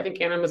creative too. I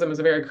think animism is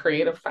a very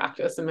creative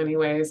practice in many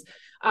ways.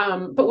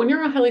 But when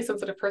you're a highly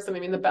sensitive person, I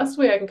mean, the best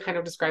way I can kind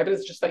of describe it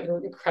is just that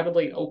you're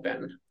incredibly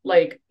open.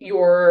 Like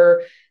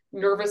your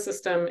nervous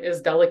system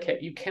is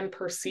delicate. You can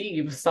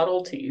perceive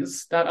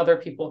subtleties that other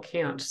people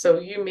can't.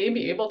 So you may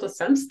be able to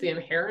sense the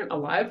inherent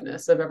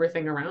aliveness of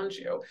everything around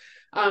you.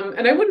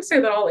 And I wouldn't say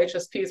that all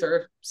HSPs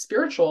are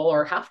spiritual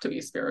or have to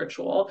be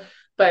spiritual,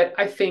 but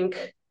I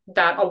think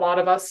that a lot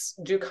of us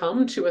do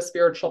come to a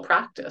spiritual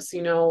practice,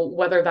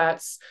 whether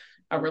that's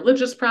a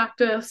religious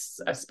practice,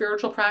 a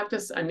spiritual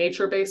practice, a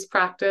nature based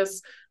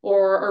practice,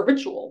 or a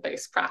ritual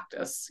based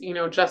practice,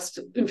 just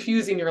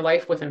infusing your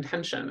life with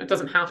intention. It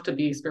doesn't have to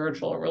be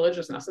spiritual or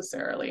religious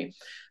necessarily.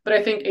 But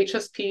I think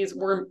HSPs,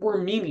 we're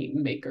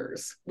meaning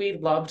makers. We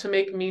love to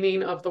make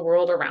meaning of the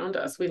world around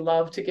us. We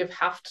love to give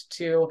heft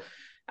to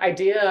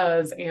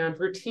ideas and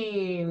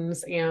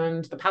routines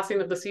and the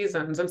passing of the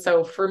seasons. And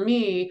so for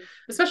me,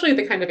 especially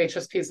the kind of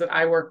HSPs that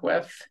I work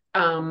with,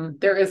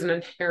 there is an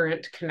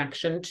inherent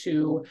connection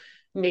to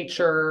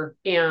nature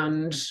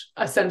and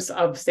a sense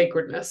of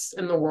sacredness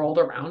in the world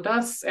around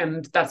us.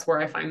 And that's where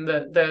I find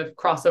the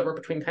crossover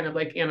between kind of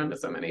like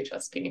animism and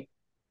HSP.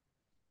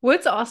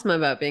 What's awesome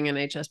about being an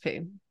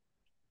HSP?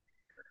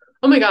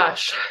 Oh my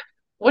gosh,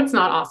 what's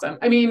not awesome?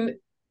 I mean,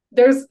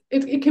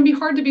 it can be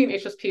hard to be an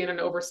HSP in an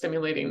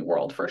overstimulating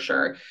world for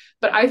sure.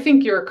 But I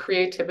think your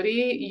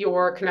creativity,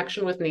 your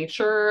connection with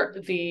nature,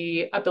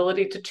 the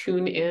ability to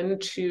tune in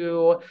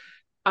to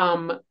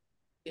um,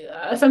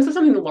 a sense of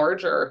something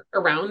larger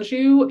around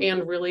you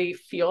and really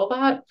feel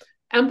that.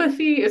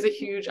 Empathy is a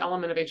huge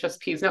element of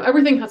HSPs. Now,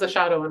 everything has a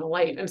shadow and a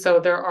light. And so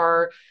there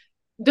are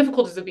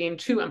difficulties of being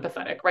too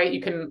empathetic, right? You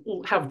can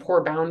have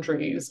poor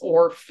boundaries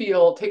or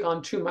take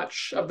on too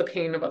much of the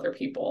pain of other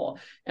people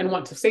and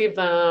want to save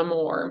them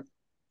or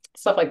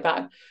stuff like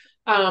that.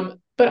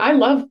 but I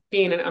love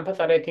being an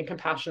empathetic and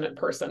compassionate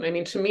person. I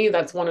mean, to me,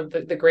 that's one of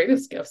the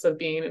greatest gifts of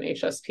being an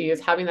HSP is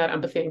having that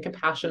empathy and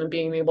compassion and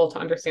being able to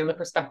understand the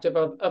perspective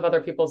of other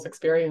people's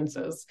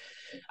experiences.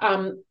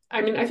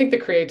 I mean, I think the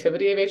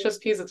creativity of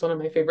HSPs, it's one of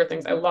my favorite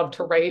things. I love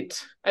to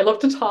write. I love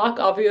to talk,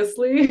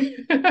 obviously,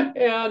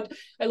 and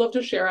I love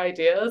to share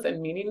ideas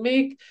and meaning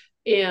make.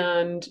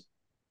 And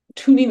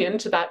tuning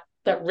into that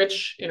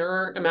rich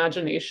inner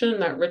imagination,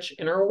 that rich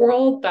inner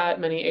world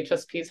that many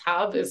HSPs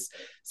have is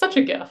such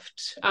a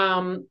gift.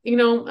 And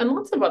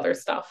lots of other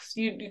stuff.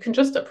 You can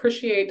just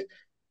appreciate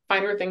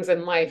finer things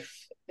in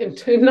life.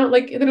 And not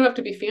like they don't have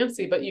to be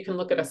fancy, but you can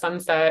look at a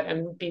sunset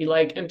and be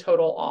like in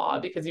total awe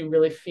because you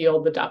really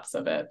feel the depths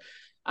of it.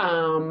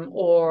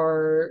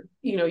 Or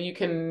you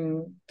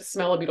can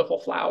smell a beautiful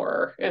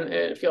flower and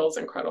it feels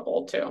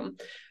incredible too.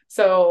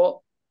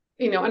 So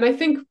and I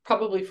think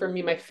probably for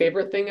me, my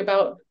favorite thing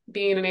about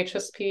being an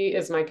HSP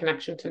is my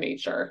connection to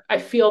nature. I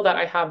feel that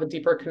I have a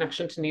deeper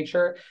connection to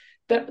nature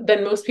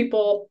than most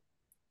people.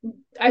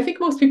 I think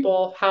most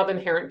people have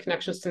inherent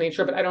connections to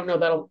nature, but I don't know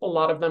that a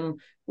lot of them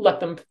let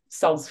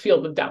themselves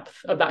feel the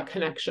depth of that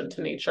connection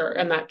to nature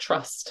and that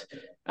trust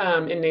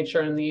in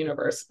nature and the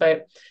universe.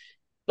 But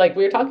like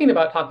we were talking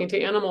about, talking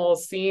to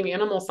animals, seeing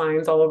animal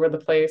signs all over the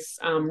place,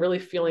 really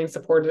feeling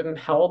supported and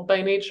held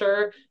by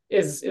nature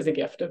is a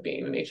gift of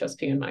being an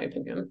HSP, in my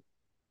opinion.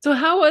 So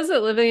how was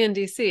it living in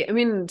DC? I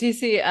mean,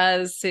 DC,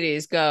 as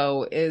cities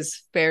go,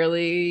 is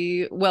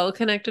fairly well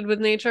connected with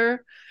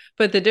nature,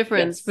 but the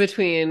difference Yes.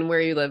 between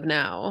where you live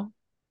now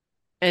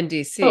and Oh,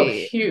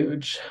 DC.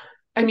 huge.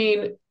 I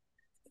mean,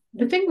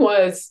 the thing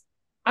was,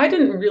 I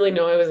didn't really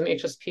know I was an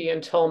HSP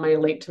until my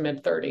late to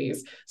mid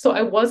 30s. So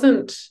I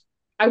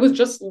was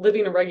just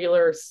living a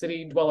regular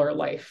city dweller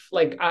life.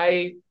 Like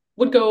I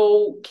would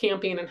go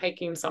camping and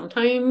hiking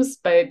sometimes,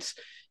 but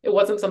it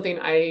wasn't something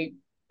I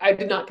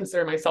did not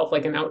consider myself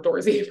like an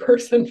outdoorsy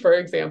person, for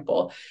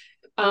example.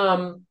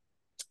 Um,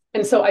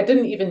 and so I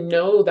didn't even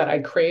know that I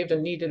craved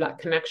and needed that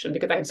connection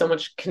because I had so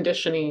much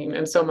conditioning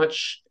and so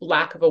much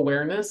lack of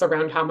awareness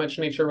around how much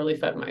nature really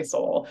fed my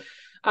soul.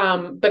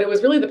 But it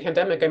was really the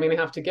pandemic. I mean, I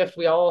have to gift,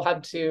 we all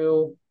had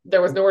to,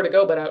 there was nowhere to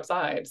go but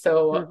outside.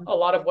 So Mhm. a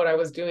lot of what I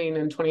was doing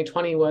in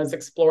 2020 was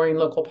exploring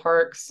local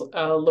parks,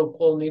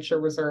 local nature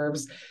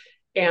reserves,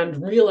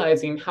 and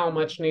realizing how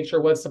much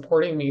nature was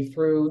supporting me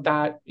through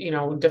that,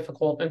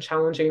 difficult and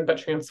challenging but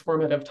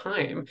transformative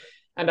time.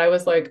 And I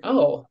was like,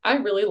 oh, I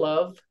really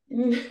love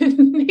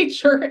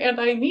nature and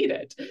I need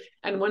it.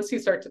 And once you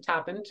start to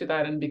tap into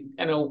that and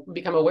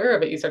become aware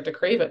of it, you start to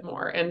crave it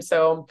more. And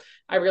so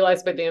I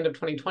realized by the end of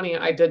 2020,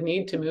 I did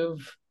need to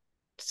move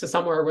to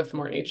somewhere with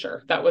more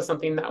nature. That was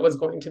something that was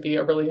going to be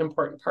a really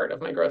important part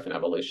of my growth and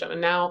evolution.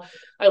 And now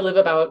I live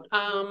about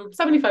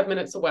 75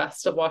 minutes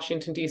west of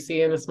Washington,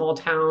 D.C., in a small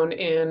town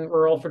in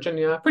rural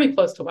Virginia, pretty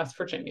close to West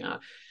Virginia.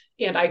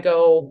 And I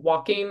go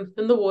walking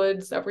in the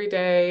woods every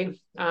day.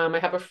 I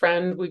have a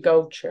friend. We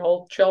go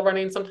trail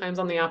running sometimes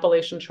on the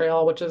Appalachian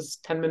Trail, which is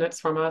 10 minutes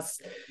from us.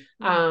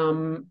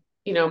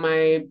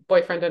 My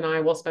boyfriend and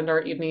I will spend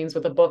our evenings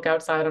with a book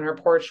outside on our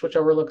porch, which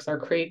overlooks our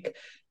creek.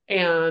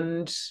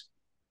 And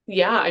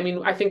yeah, I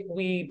mean, I think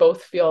we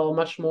both feel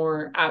much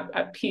more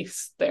at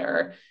peace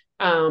there.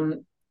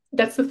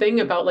 That's the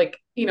thing about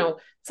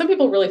some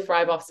people really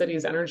thrive off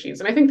cities' energies.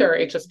 And I think there are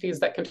HSPs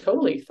that can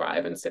totally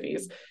thrive in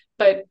cities,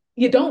 but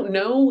you don't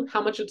know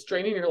how much it's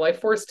draining your life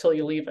force till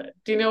you leave it.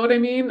 Do you know what I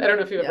mean? I don't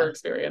know if you've ever Yeah.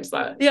 experienced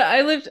that. Yeah,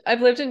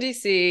 I've lived in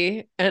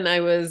DC and I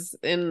was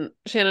in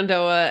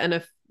Shenandoah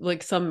and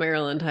like some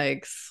Maryland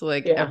hikes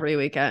like Yeah. every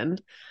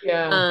weekend.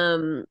 Yeah.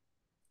 Um,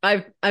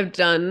 I've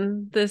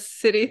done this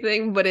city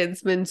thing, but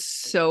it's been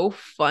so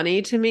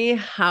funny to me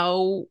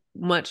how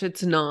much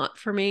it's not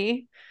for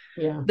me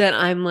Yeah. that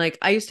I'm like,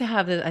 I used to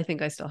have this, I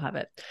think I still have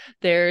it.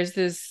 There's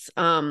it's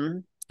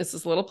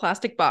this little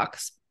plastic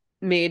box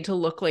made to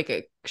look like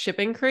a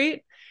shipping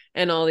crate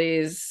and all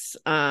these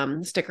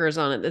stickers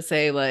on it that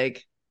say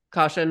like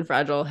caution,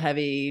 fragile,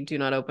 heavy, do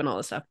not open, all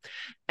this stuff.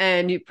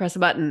 And you press a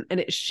button and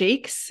it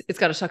shakes. It's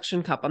got a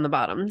suction cup on the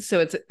bottom. So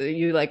it's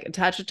you like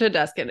attach it to a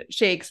desk and it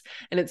shakes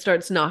and it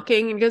starts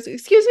knocking and goes,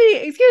 excuse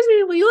me,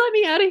 will you let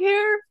me out of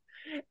here?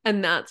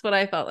 And that's what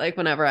I felt like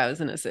whenever I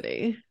was in a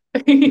city.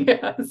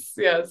 Yes,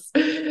 yes.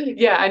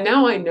 Yeah, and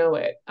now I know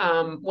it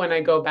when I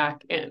go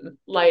back in.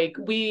 Like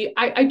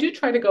I do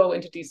try to go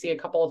into DC a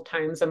couple of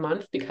times a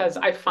month because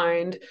I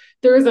find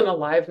there is an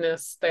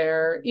aliveness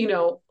there,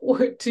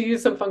 or to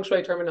use some feng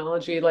shui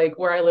terminology, like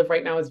where I live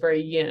right now is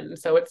very yin.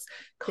 So it's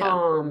Yeah.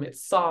 calm,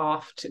 it's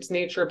soft, it's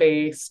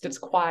nature-based, it's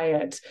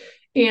quiet.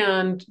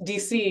 And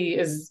DC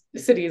is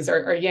cities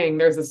are yang.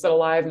 There's this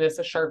aliveness,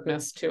 a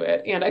sharpness to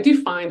it. And I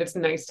do find it's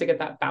nice to get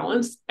that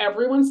balance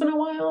every once in a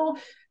while.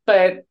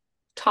 But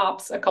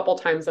tops a couple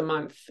times a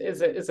month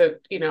is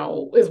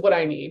what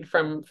I need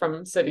from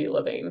city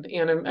living,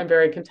 and I'm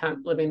very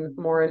content living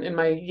more in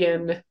my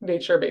yin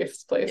nature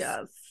based place.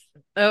 Yes.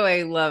 Oh,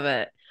 I love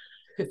it.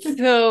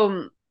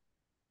 So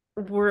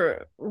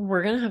we're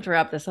gonna have to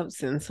wrap this up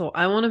soon. So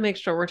I want to make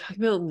sure we're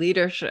talking about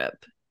leadership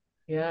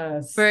for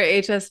Yes.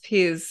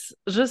 HSPs.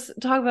 Just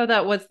talk about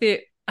that.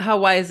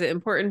 why is it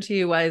important to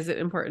you? Why is it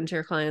important to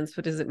your clients?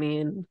 What does it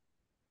mean?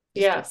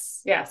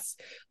 Yes.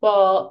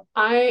 Well,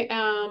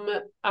 I'm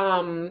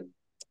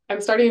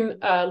starting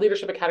a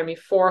leadership academy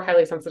for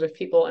highly sensitive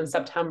people in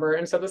September.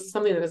 And so this is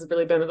something that has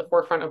really been at the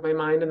forefront of my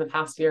mind in the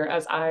past year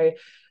as I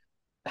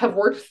have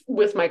worked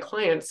with my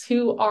clients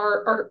who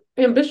are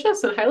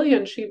ambitious and highly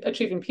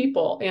achieving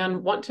people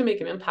and want to make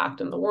an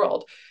impact in the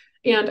world.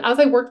 And as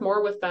I worked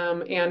more with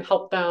them and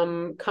helped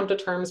them come to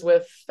terms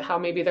with how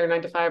maybe their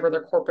 9 to 5 or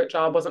their corporate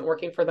job wasn't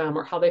working for them,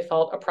 or how they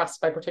felt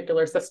oppressed by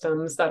particular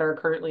systems that are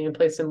currently in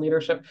place in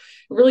leadership, it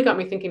really got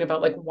me thinking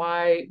about, like,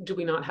 why do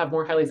we not have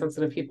more highly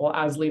sensitive people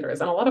as leaders?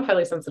 And a lot of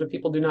highly sensitive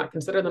people do not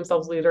consider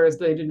themselves leaders.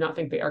 They do not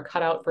think they are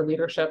cut out for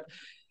leadership.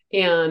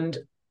 And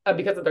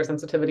because of their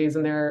sensitivities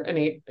and their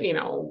innate,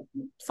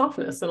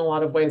 softness in a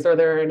lot of ways, or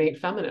their innate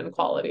feminine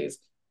qualities.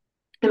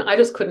 And I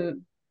just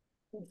couldn't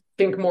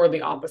think more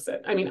the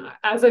opposite. I mean,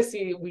 as I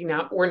see,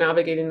 we're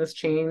navigating this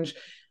change.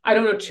 I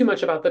don't know too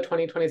much about the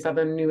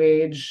 2027 New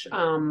Age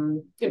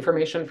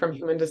information from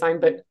Human Design,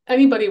 but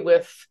anybody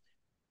with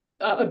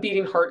a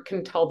beating heart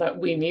can tell that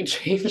we need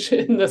change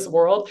in this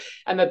world,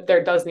 and that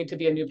there does need to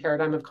be a new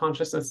paradigm of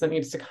consciousness that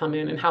needs to come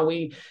in, and how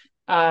we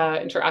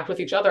interact with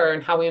each other,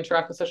 and how we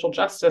interact with social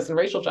justice and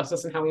racial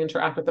justice, and how we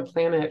interact with the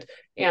planet.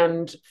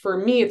 And for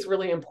me, it's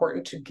really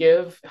important to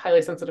give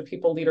highly sensitive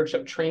people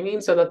leadership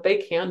training so that they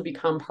can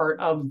become part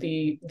of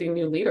the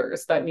new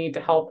leaders that need to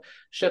help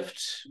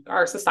shift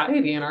our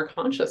society and our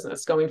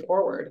consciousness going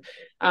forward.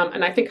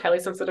 And I think highly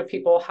sensitive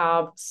people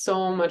have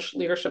so much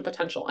leadership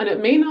potential, and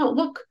it may not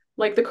look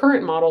like the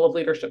current model of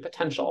leadership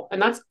potential.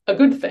 And that's a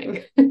good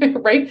thing,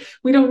 right?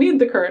 We don't need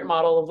the current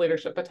model of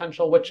leadership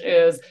potential, which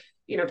is,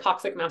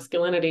 toxic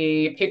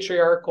masculinity,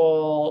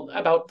 patriarchal,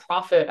 about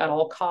profit at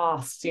all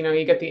costs.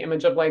 You get the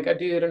image of like a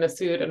dude in a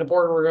suit in a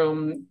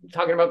boardroom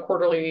talking about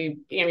quarterly,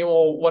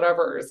 annual,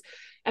 whatevers.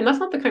 And that's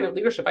not the kind of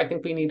leadership I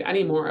think we need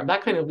anymore.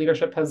 That kind of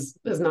leadership has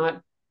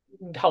not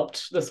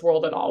helped this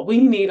world at all. We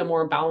need a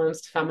more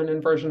balanced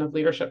feminine version of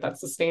leadership that's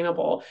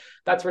sustainable,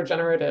 that's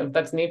regenerative,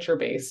 that's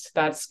nature-based,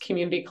 that's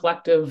community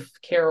collective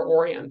care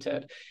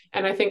oriented.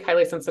 And I think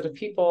highly sensitive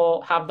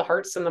people have the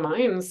hearts and the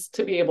minds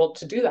to be able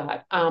to do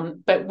that.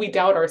 But we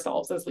doubt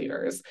ourselves as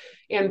leaders,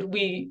 and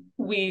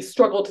we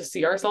struggle to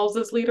see ourselves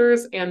as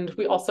leaders. And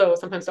we also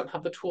sometimes don't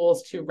have the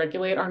tools to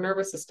regulate our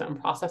nervous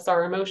system, process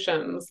our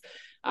emotions.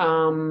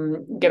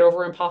 Get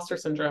over imposter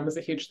syndrome is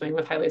a huge thing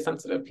with highly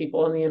sensitive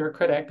people, and the inner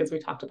critic, as we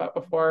talked about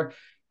before,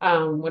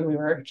 when we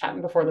were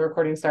chatting before the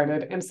recording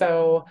started. And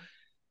so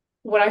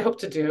what I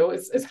hope to do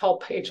is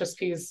help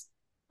HSPs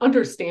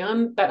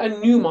understand that a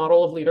new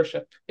model of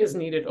leadership is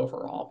needed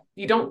overall.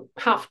 You don't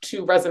have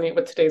to resonate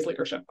with today's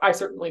leadership. I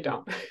certainly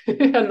don't.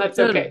 And that's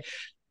okay.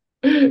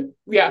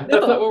 Yeah,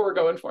 that's not what we're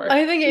going for.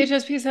 I think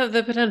HSPs have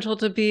the potential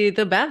to be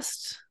the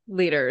best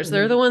leaders. Mm-hmm.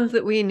 They're the ones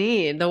that we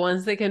need, the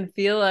ones that can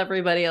feel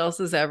everybody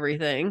else's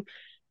everything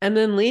and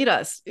then lead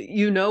us.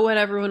 What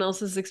everyone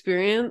else's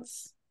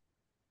experience,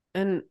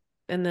 and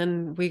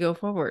then we go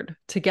forward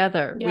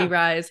together. Yeah. We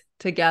rise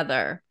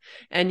together.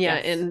 And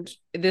yes. And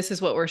this is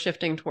what we're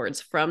shifting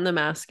towards, from the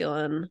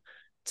masculine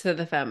to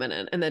the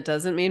feminine. And that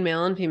doesn't mean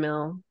male and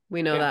female.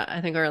 We know that.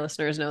 I think our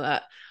listeners know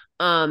that.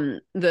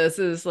 This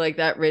is like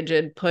that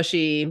rigid,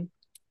 pushy,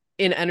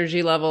 in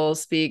energy level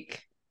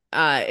speak.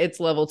 It's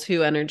level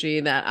 2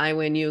 energy, that I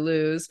win, you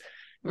lose,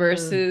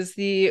 versus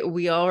the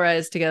we all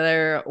rise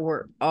together,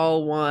 we're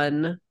all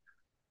one.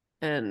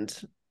 And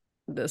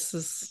this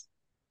is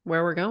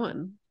where we're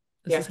going.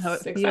 This is how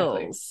it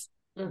feels.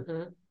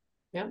 Mm-hmm.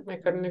 Yeah, I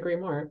couldn't agree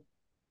more.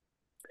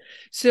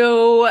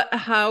 So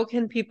how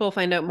can people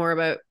find out more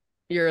about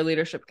your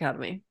Leadership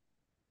Academy?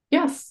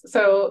 Yes.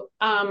 So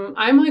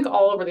I'm like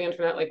all over the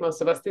internet, like most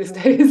of us these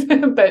days,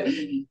 but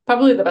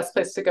probably the best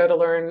place to go to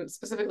learn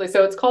specifically.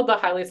 So it's called the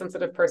Highly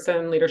Sensitive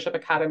Person Leadership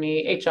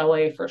Academy,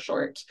 HLA for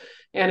short.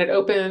 And it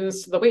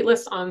opens the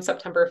waitlist on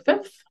September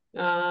 5th.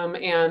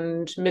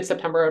 And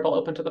mid-September it'll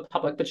open to the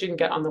public, but you can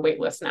get on the wait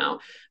list now.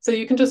 So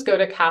you can just go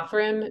to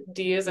Catherine,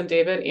 D as in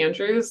David,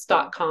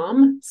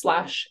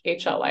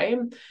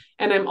 Andrews.com/HLA.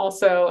 And I'm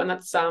also, and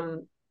that's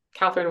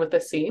Catherine with a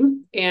C,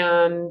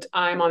 and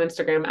I'm on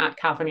Instagram at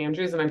Catherine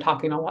Andrews, and I'm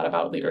talking a lot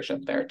about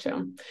leadership there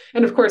too.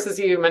 And of course, as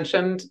you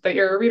mentioned, that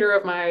you're a reader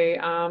of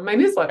my my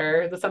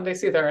newsletter, The Sunday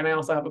Soother, and I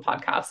also have a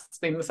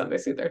podcast named The Sunday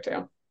Soother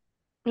too.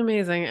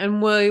 Amazing.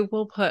 And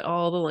we'll put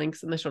all the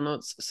links in the show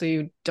notes so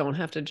you don't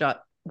have to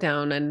jot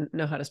down and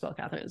know how to spell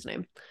Catherine's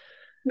name.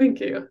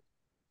 Thank you.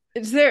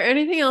 Is there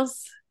anything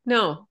else?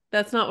 No,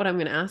 that's not what I'm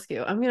going to ask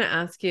you. I'm going to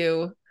ask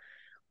you,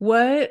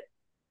 what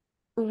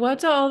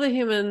do all the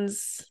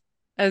humans,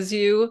 as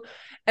you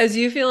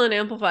feel and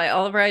amplify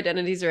all of our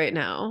identities right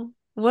now,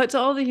 what do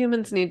all the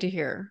humans need to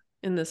hear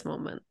in this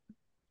moment?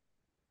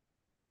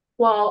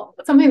 Well,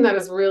 something that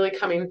is really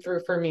coming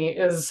through for me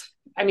is,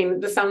 I mean,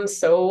 this sounds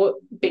so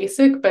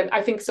basic, but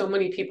I think so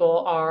many people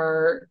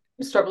are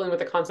struggling with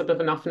the concept of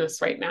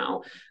enoughness right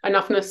now.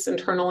 Enoughness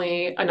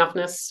internally,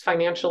 enoughness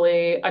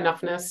financially,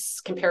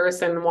 enoughness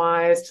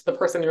comparison-wise to the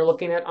person you're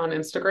looking at on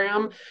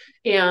Instagram.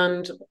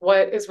 And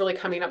what is really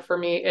coming up for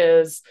me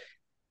is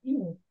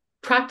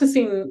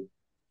practicing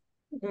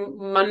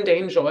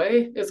mundane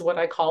joy is what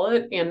I call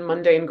it, and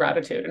mundane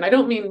gratitude. And I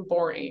don't mean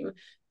boring,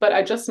 but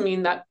I just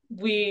mean that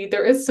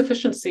there is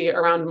sufficiency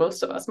around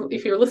most of us.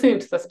 If you're listening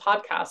to this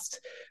podcast,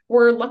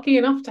 we're lucky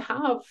enough to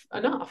have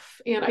enough.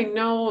 And I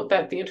know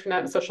that the internet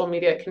and social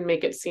media can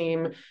make it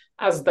seem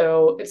as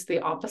though it's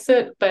the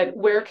opposite, but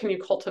where can you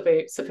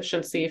cultivate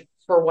sufficiency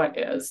for what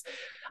is?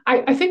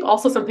 I think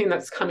also something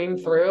that's coming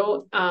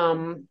through,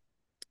 and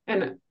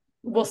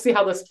we'll see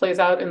how this plays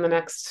out in the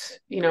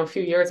next,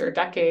 few years or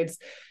decades,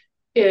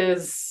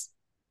 is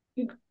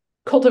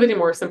cultivating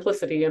more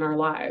simplicity in our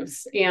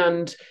lives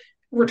and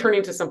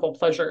returning to simple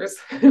pleasures,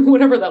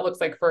 whatever that looks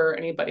like for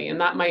anybody.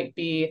 And that might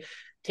be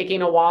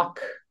taking a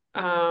walk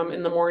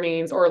in the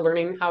mornings, or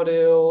learning how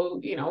to,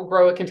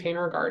 grow a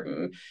container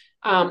garden,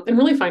 and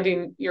really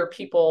finding your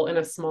people in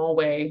a small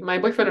way. My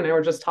boyfriend and I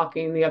were just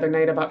talking the other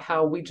night about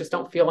how we just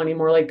don't feel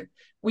anymore like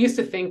we used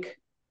to think.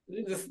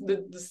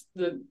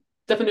 The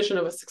definition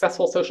of a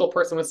successful social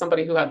person was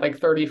somebody who had like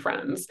 30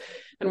 friends.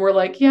 And we're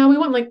like, yeah, we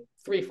want like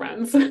 3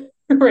 friends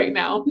right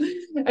now.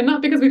 And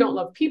not because we don't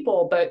love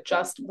people, but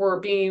just we're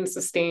being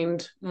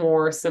sustained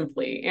more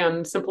simply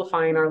and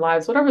simplifying our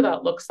lives, whatever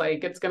that looks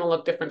like. It's going to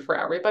look different for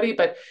everybody,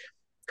 but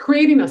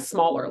creating a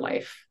smaller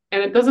life.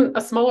 And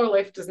a smaller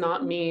life does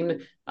not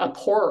mean a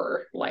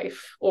poorer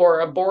life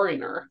or a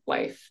boringer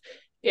life.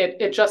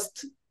 It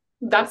just,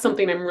 that's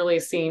something I'm really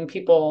seeing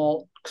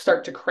people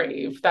start to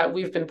crave, that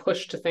we've been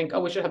pushed to think,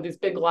 oh, we should have these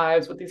big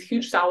lives with these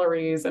huge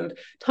salaries and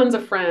tons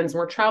of friends, and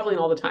we're traveling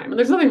all the time. And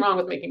there's nothing wrong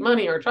with making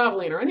money or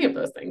traveling or any of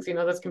those things.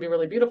 Those can be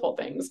really beautiful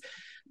things.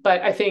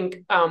 But I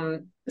think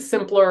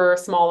simpler,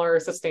 smaller,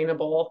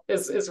 sustainable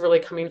is really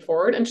coming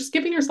forward, and just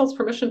giving yourselves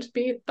permission to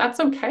be, that's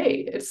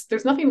okay.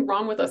 There's nothing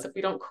wrong with us if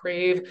we don't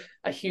crave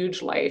a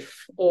huge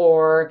life,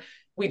 or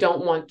we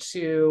don't want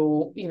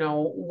to,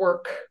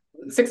 work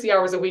 60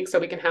 hours a week so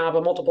we can have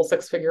a multiple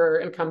 6-figure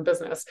income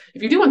business.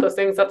 If you do want those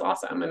things, that's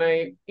awesome. And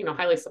I,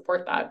 highly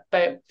support that,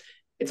 but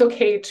it's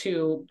okay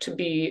to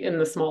be in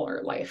the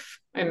smaller life.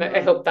 And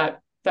I hope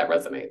that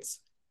resonates.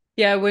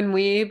 Yeah. When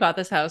we bought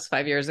this house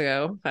 5.5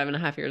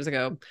 years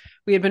ago,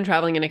 we had been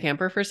traveling in a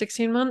camper for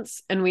 16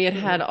 months, and we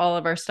had all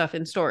of our stuff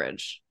in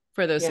storage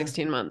for those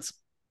 16 months.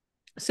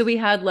 So we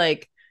had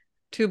like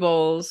 2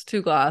 bowls,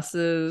 2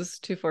 glasses,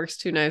 2 forks,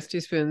 2 knives, 2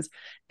 spoons.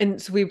 And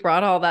so we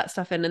brought all that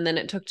stuff in, and then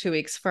it took 2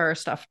 weeks for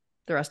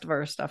the rest of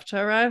our stuff to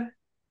arrive.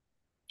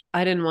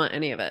 I didn't want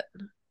any of it.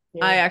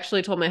 Yeah. I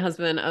actually told my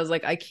husband, I was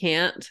like, I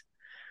can't.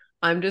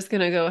 I'm just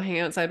going to go hang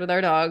outside with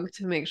our dog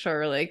to make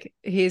sure like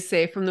he's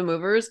safe from the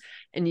movers.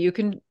 And you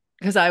can,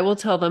 because I will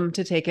tell them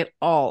to take it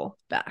all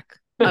back.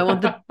 I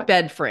want the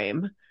bed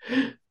frame.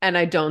 And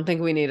I don't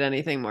think we need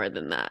anything more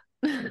than that.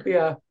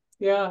 Yeah.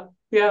 Yeah.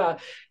 Yeah.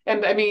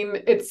 And I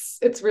mean, it's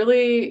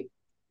going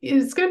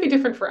to be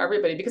different for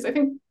everybody, because I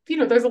think,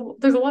 there's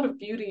a lot of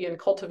beauty in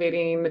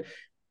cultivating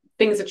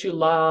things that you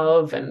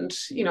love, and,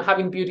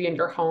 having beauty in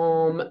your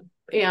home.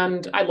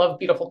 And I love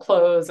beautiful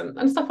clothes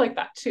and stuff like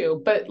that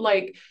too. But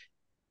like,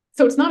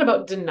 so it's not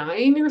about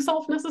denying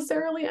yourself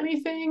necessarily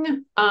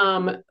anything.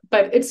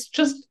 But it's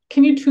just,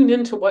 can you tune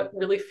into what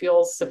really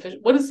feels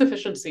sufficient? What does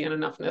sufficiency and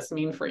enoughness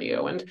mean for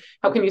you? And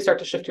how can you start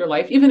to shift your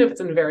life, even if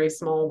it's in very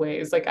small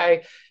ways? Like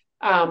I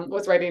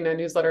was writing a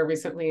newsletter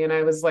recently, and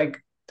I was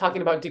like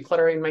talking about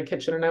decluttering my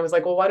kitchen. And I was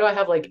like, well, why do I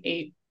have like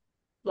 8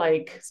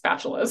 like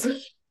spatulas?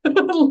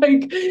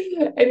 Like,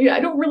 and I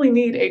don't really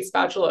need 8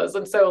 spatulas.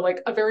 And so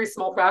like a very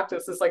small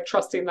practice is like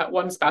trusting that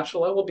 1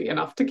 spatula will be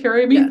enough to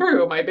carry me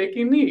through my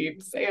baking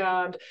needs.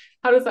 And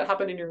how does that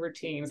happen in your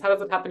routines? How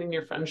does it happen in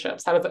your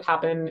friendships? How does it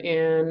happen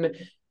in,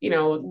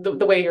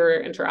 the way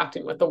you're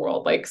interacting with the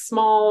world? Like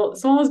small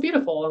is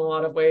beautiful in a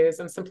lot of ways,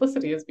 and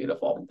simplicity is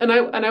beautiful. And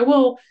I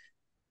will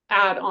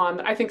add on,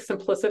 I think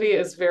simplicity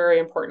is very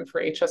important for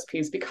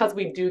HSPs, because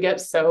we do get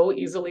so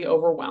easily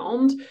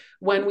overwhelmed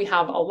when we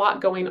have a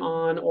lot going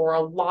on or a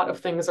lot of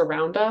things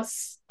around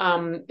us.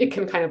 It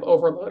can kind of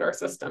overload our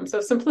system. So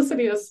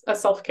simplicity is a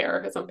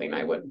self-care is something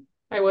I would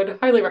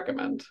highly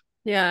recommend.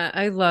 Yeah,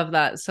 I love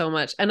that so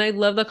much. And I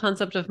love the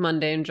concept of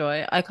mundane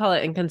joy. I call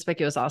it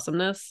inconspicuous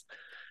awesomeness.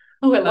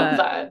 Oh, I love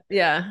that.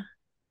 Yeah,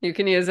 you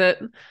can use it.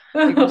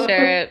 You can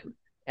share it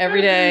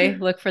every day.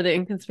 Look for the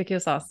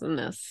inconspicuous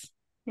awesomeness.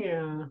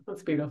 Yeah,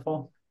 that's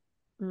beautiful.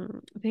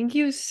 Thank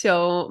you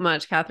so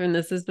much, Catherine.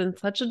 This has been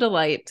such a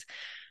delight.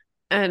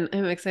 And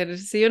I'm excited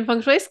to see you in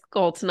Feng Shui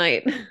School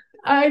tonight.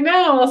 I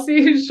know. I'll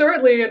see you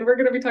shortly. And we're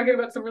going to be talking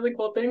about some really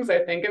cool things, I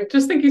think. And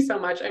just thank you so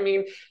much. I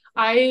mean,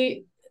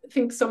 I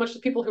think so much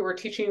of people who are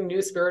teaching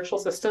new spiritual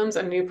systems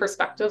and new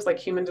perspectives like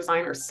human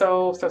design are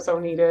so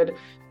needed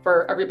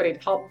for everybody to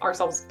help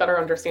ourselves better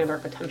understand our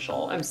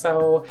potential. And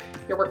so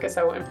your work is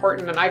so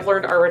important, and I've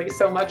learned already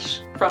so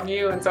much from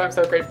you. And so I'm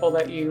so grateful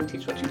that you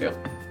teach what you do.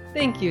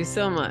 Thank you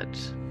so much.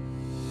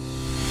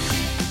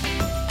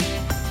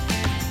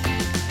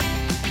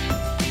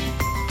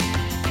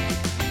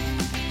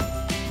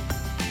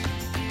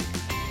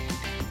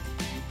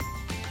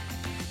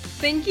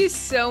 Thank you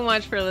so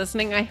much for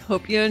listening. I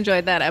hope you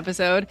enjoyed that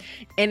episode.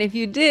 And if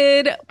you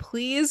did,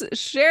 please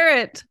share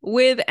it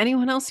with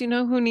anyone else you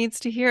know who needs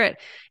to hear it.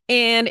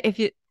 And if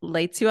it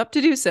lights you up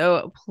to do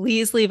so,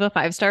 please leave a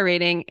 5-star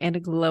rating and a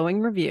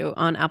glowing review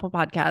on Apple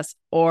Podcasts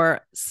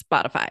or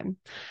Spotify.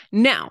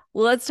 Now,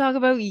 let's talk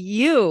about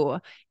you.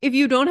 If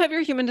you don't have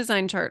your human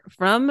design chart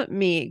from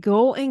me,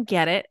 go and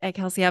get it at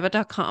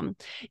kelseyhabbett.com.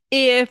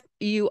 If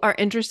you are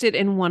interested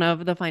in one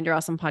of the Find Your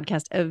Awesome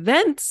podcast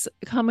events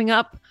coming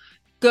up,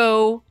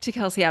 go to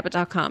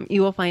kelseyhabbett.com.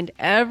 You will find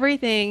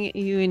everything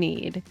you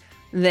need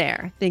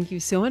there. Thank you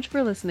so much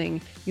for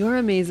listening. You're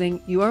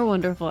amazing. You are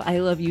wonderful. I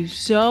love you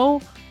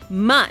so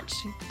much.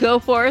 Go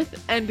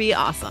forth and be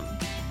awesome.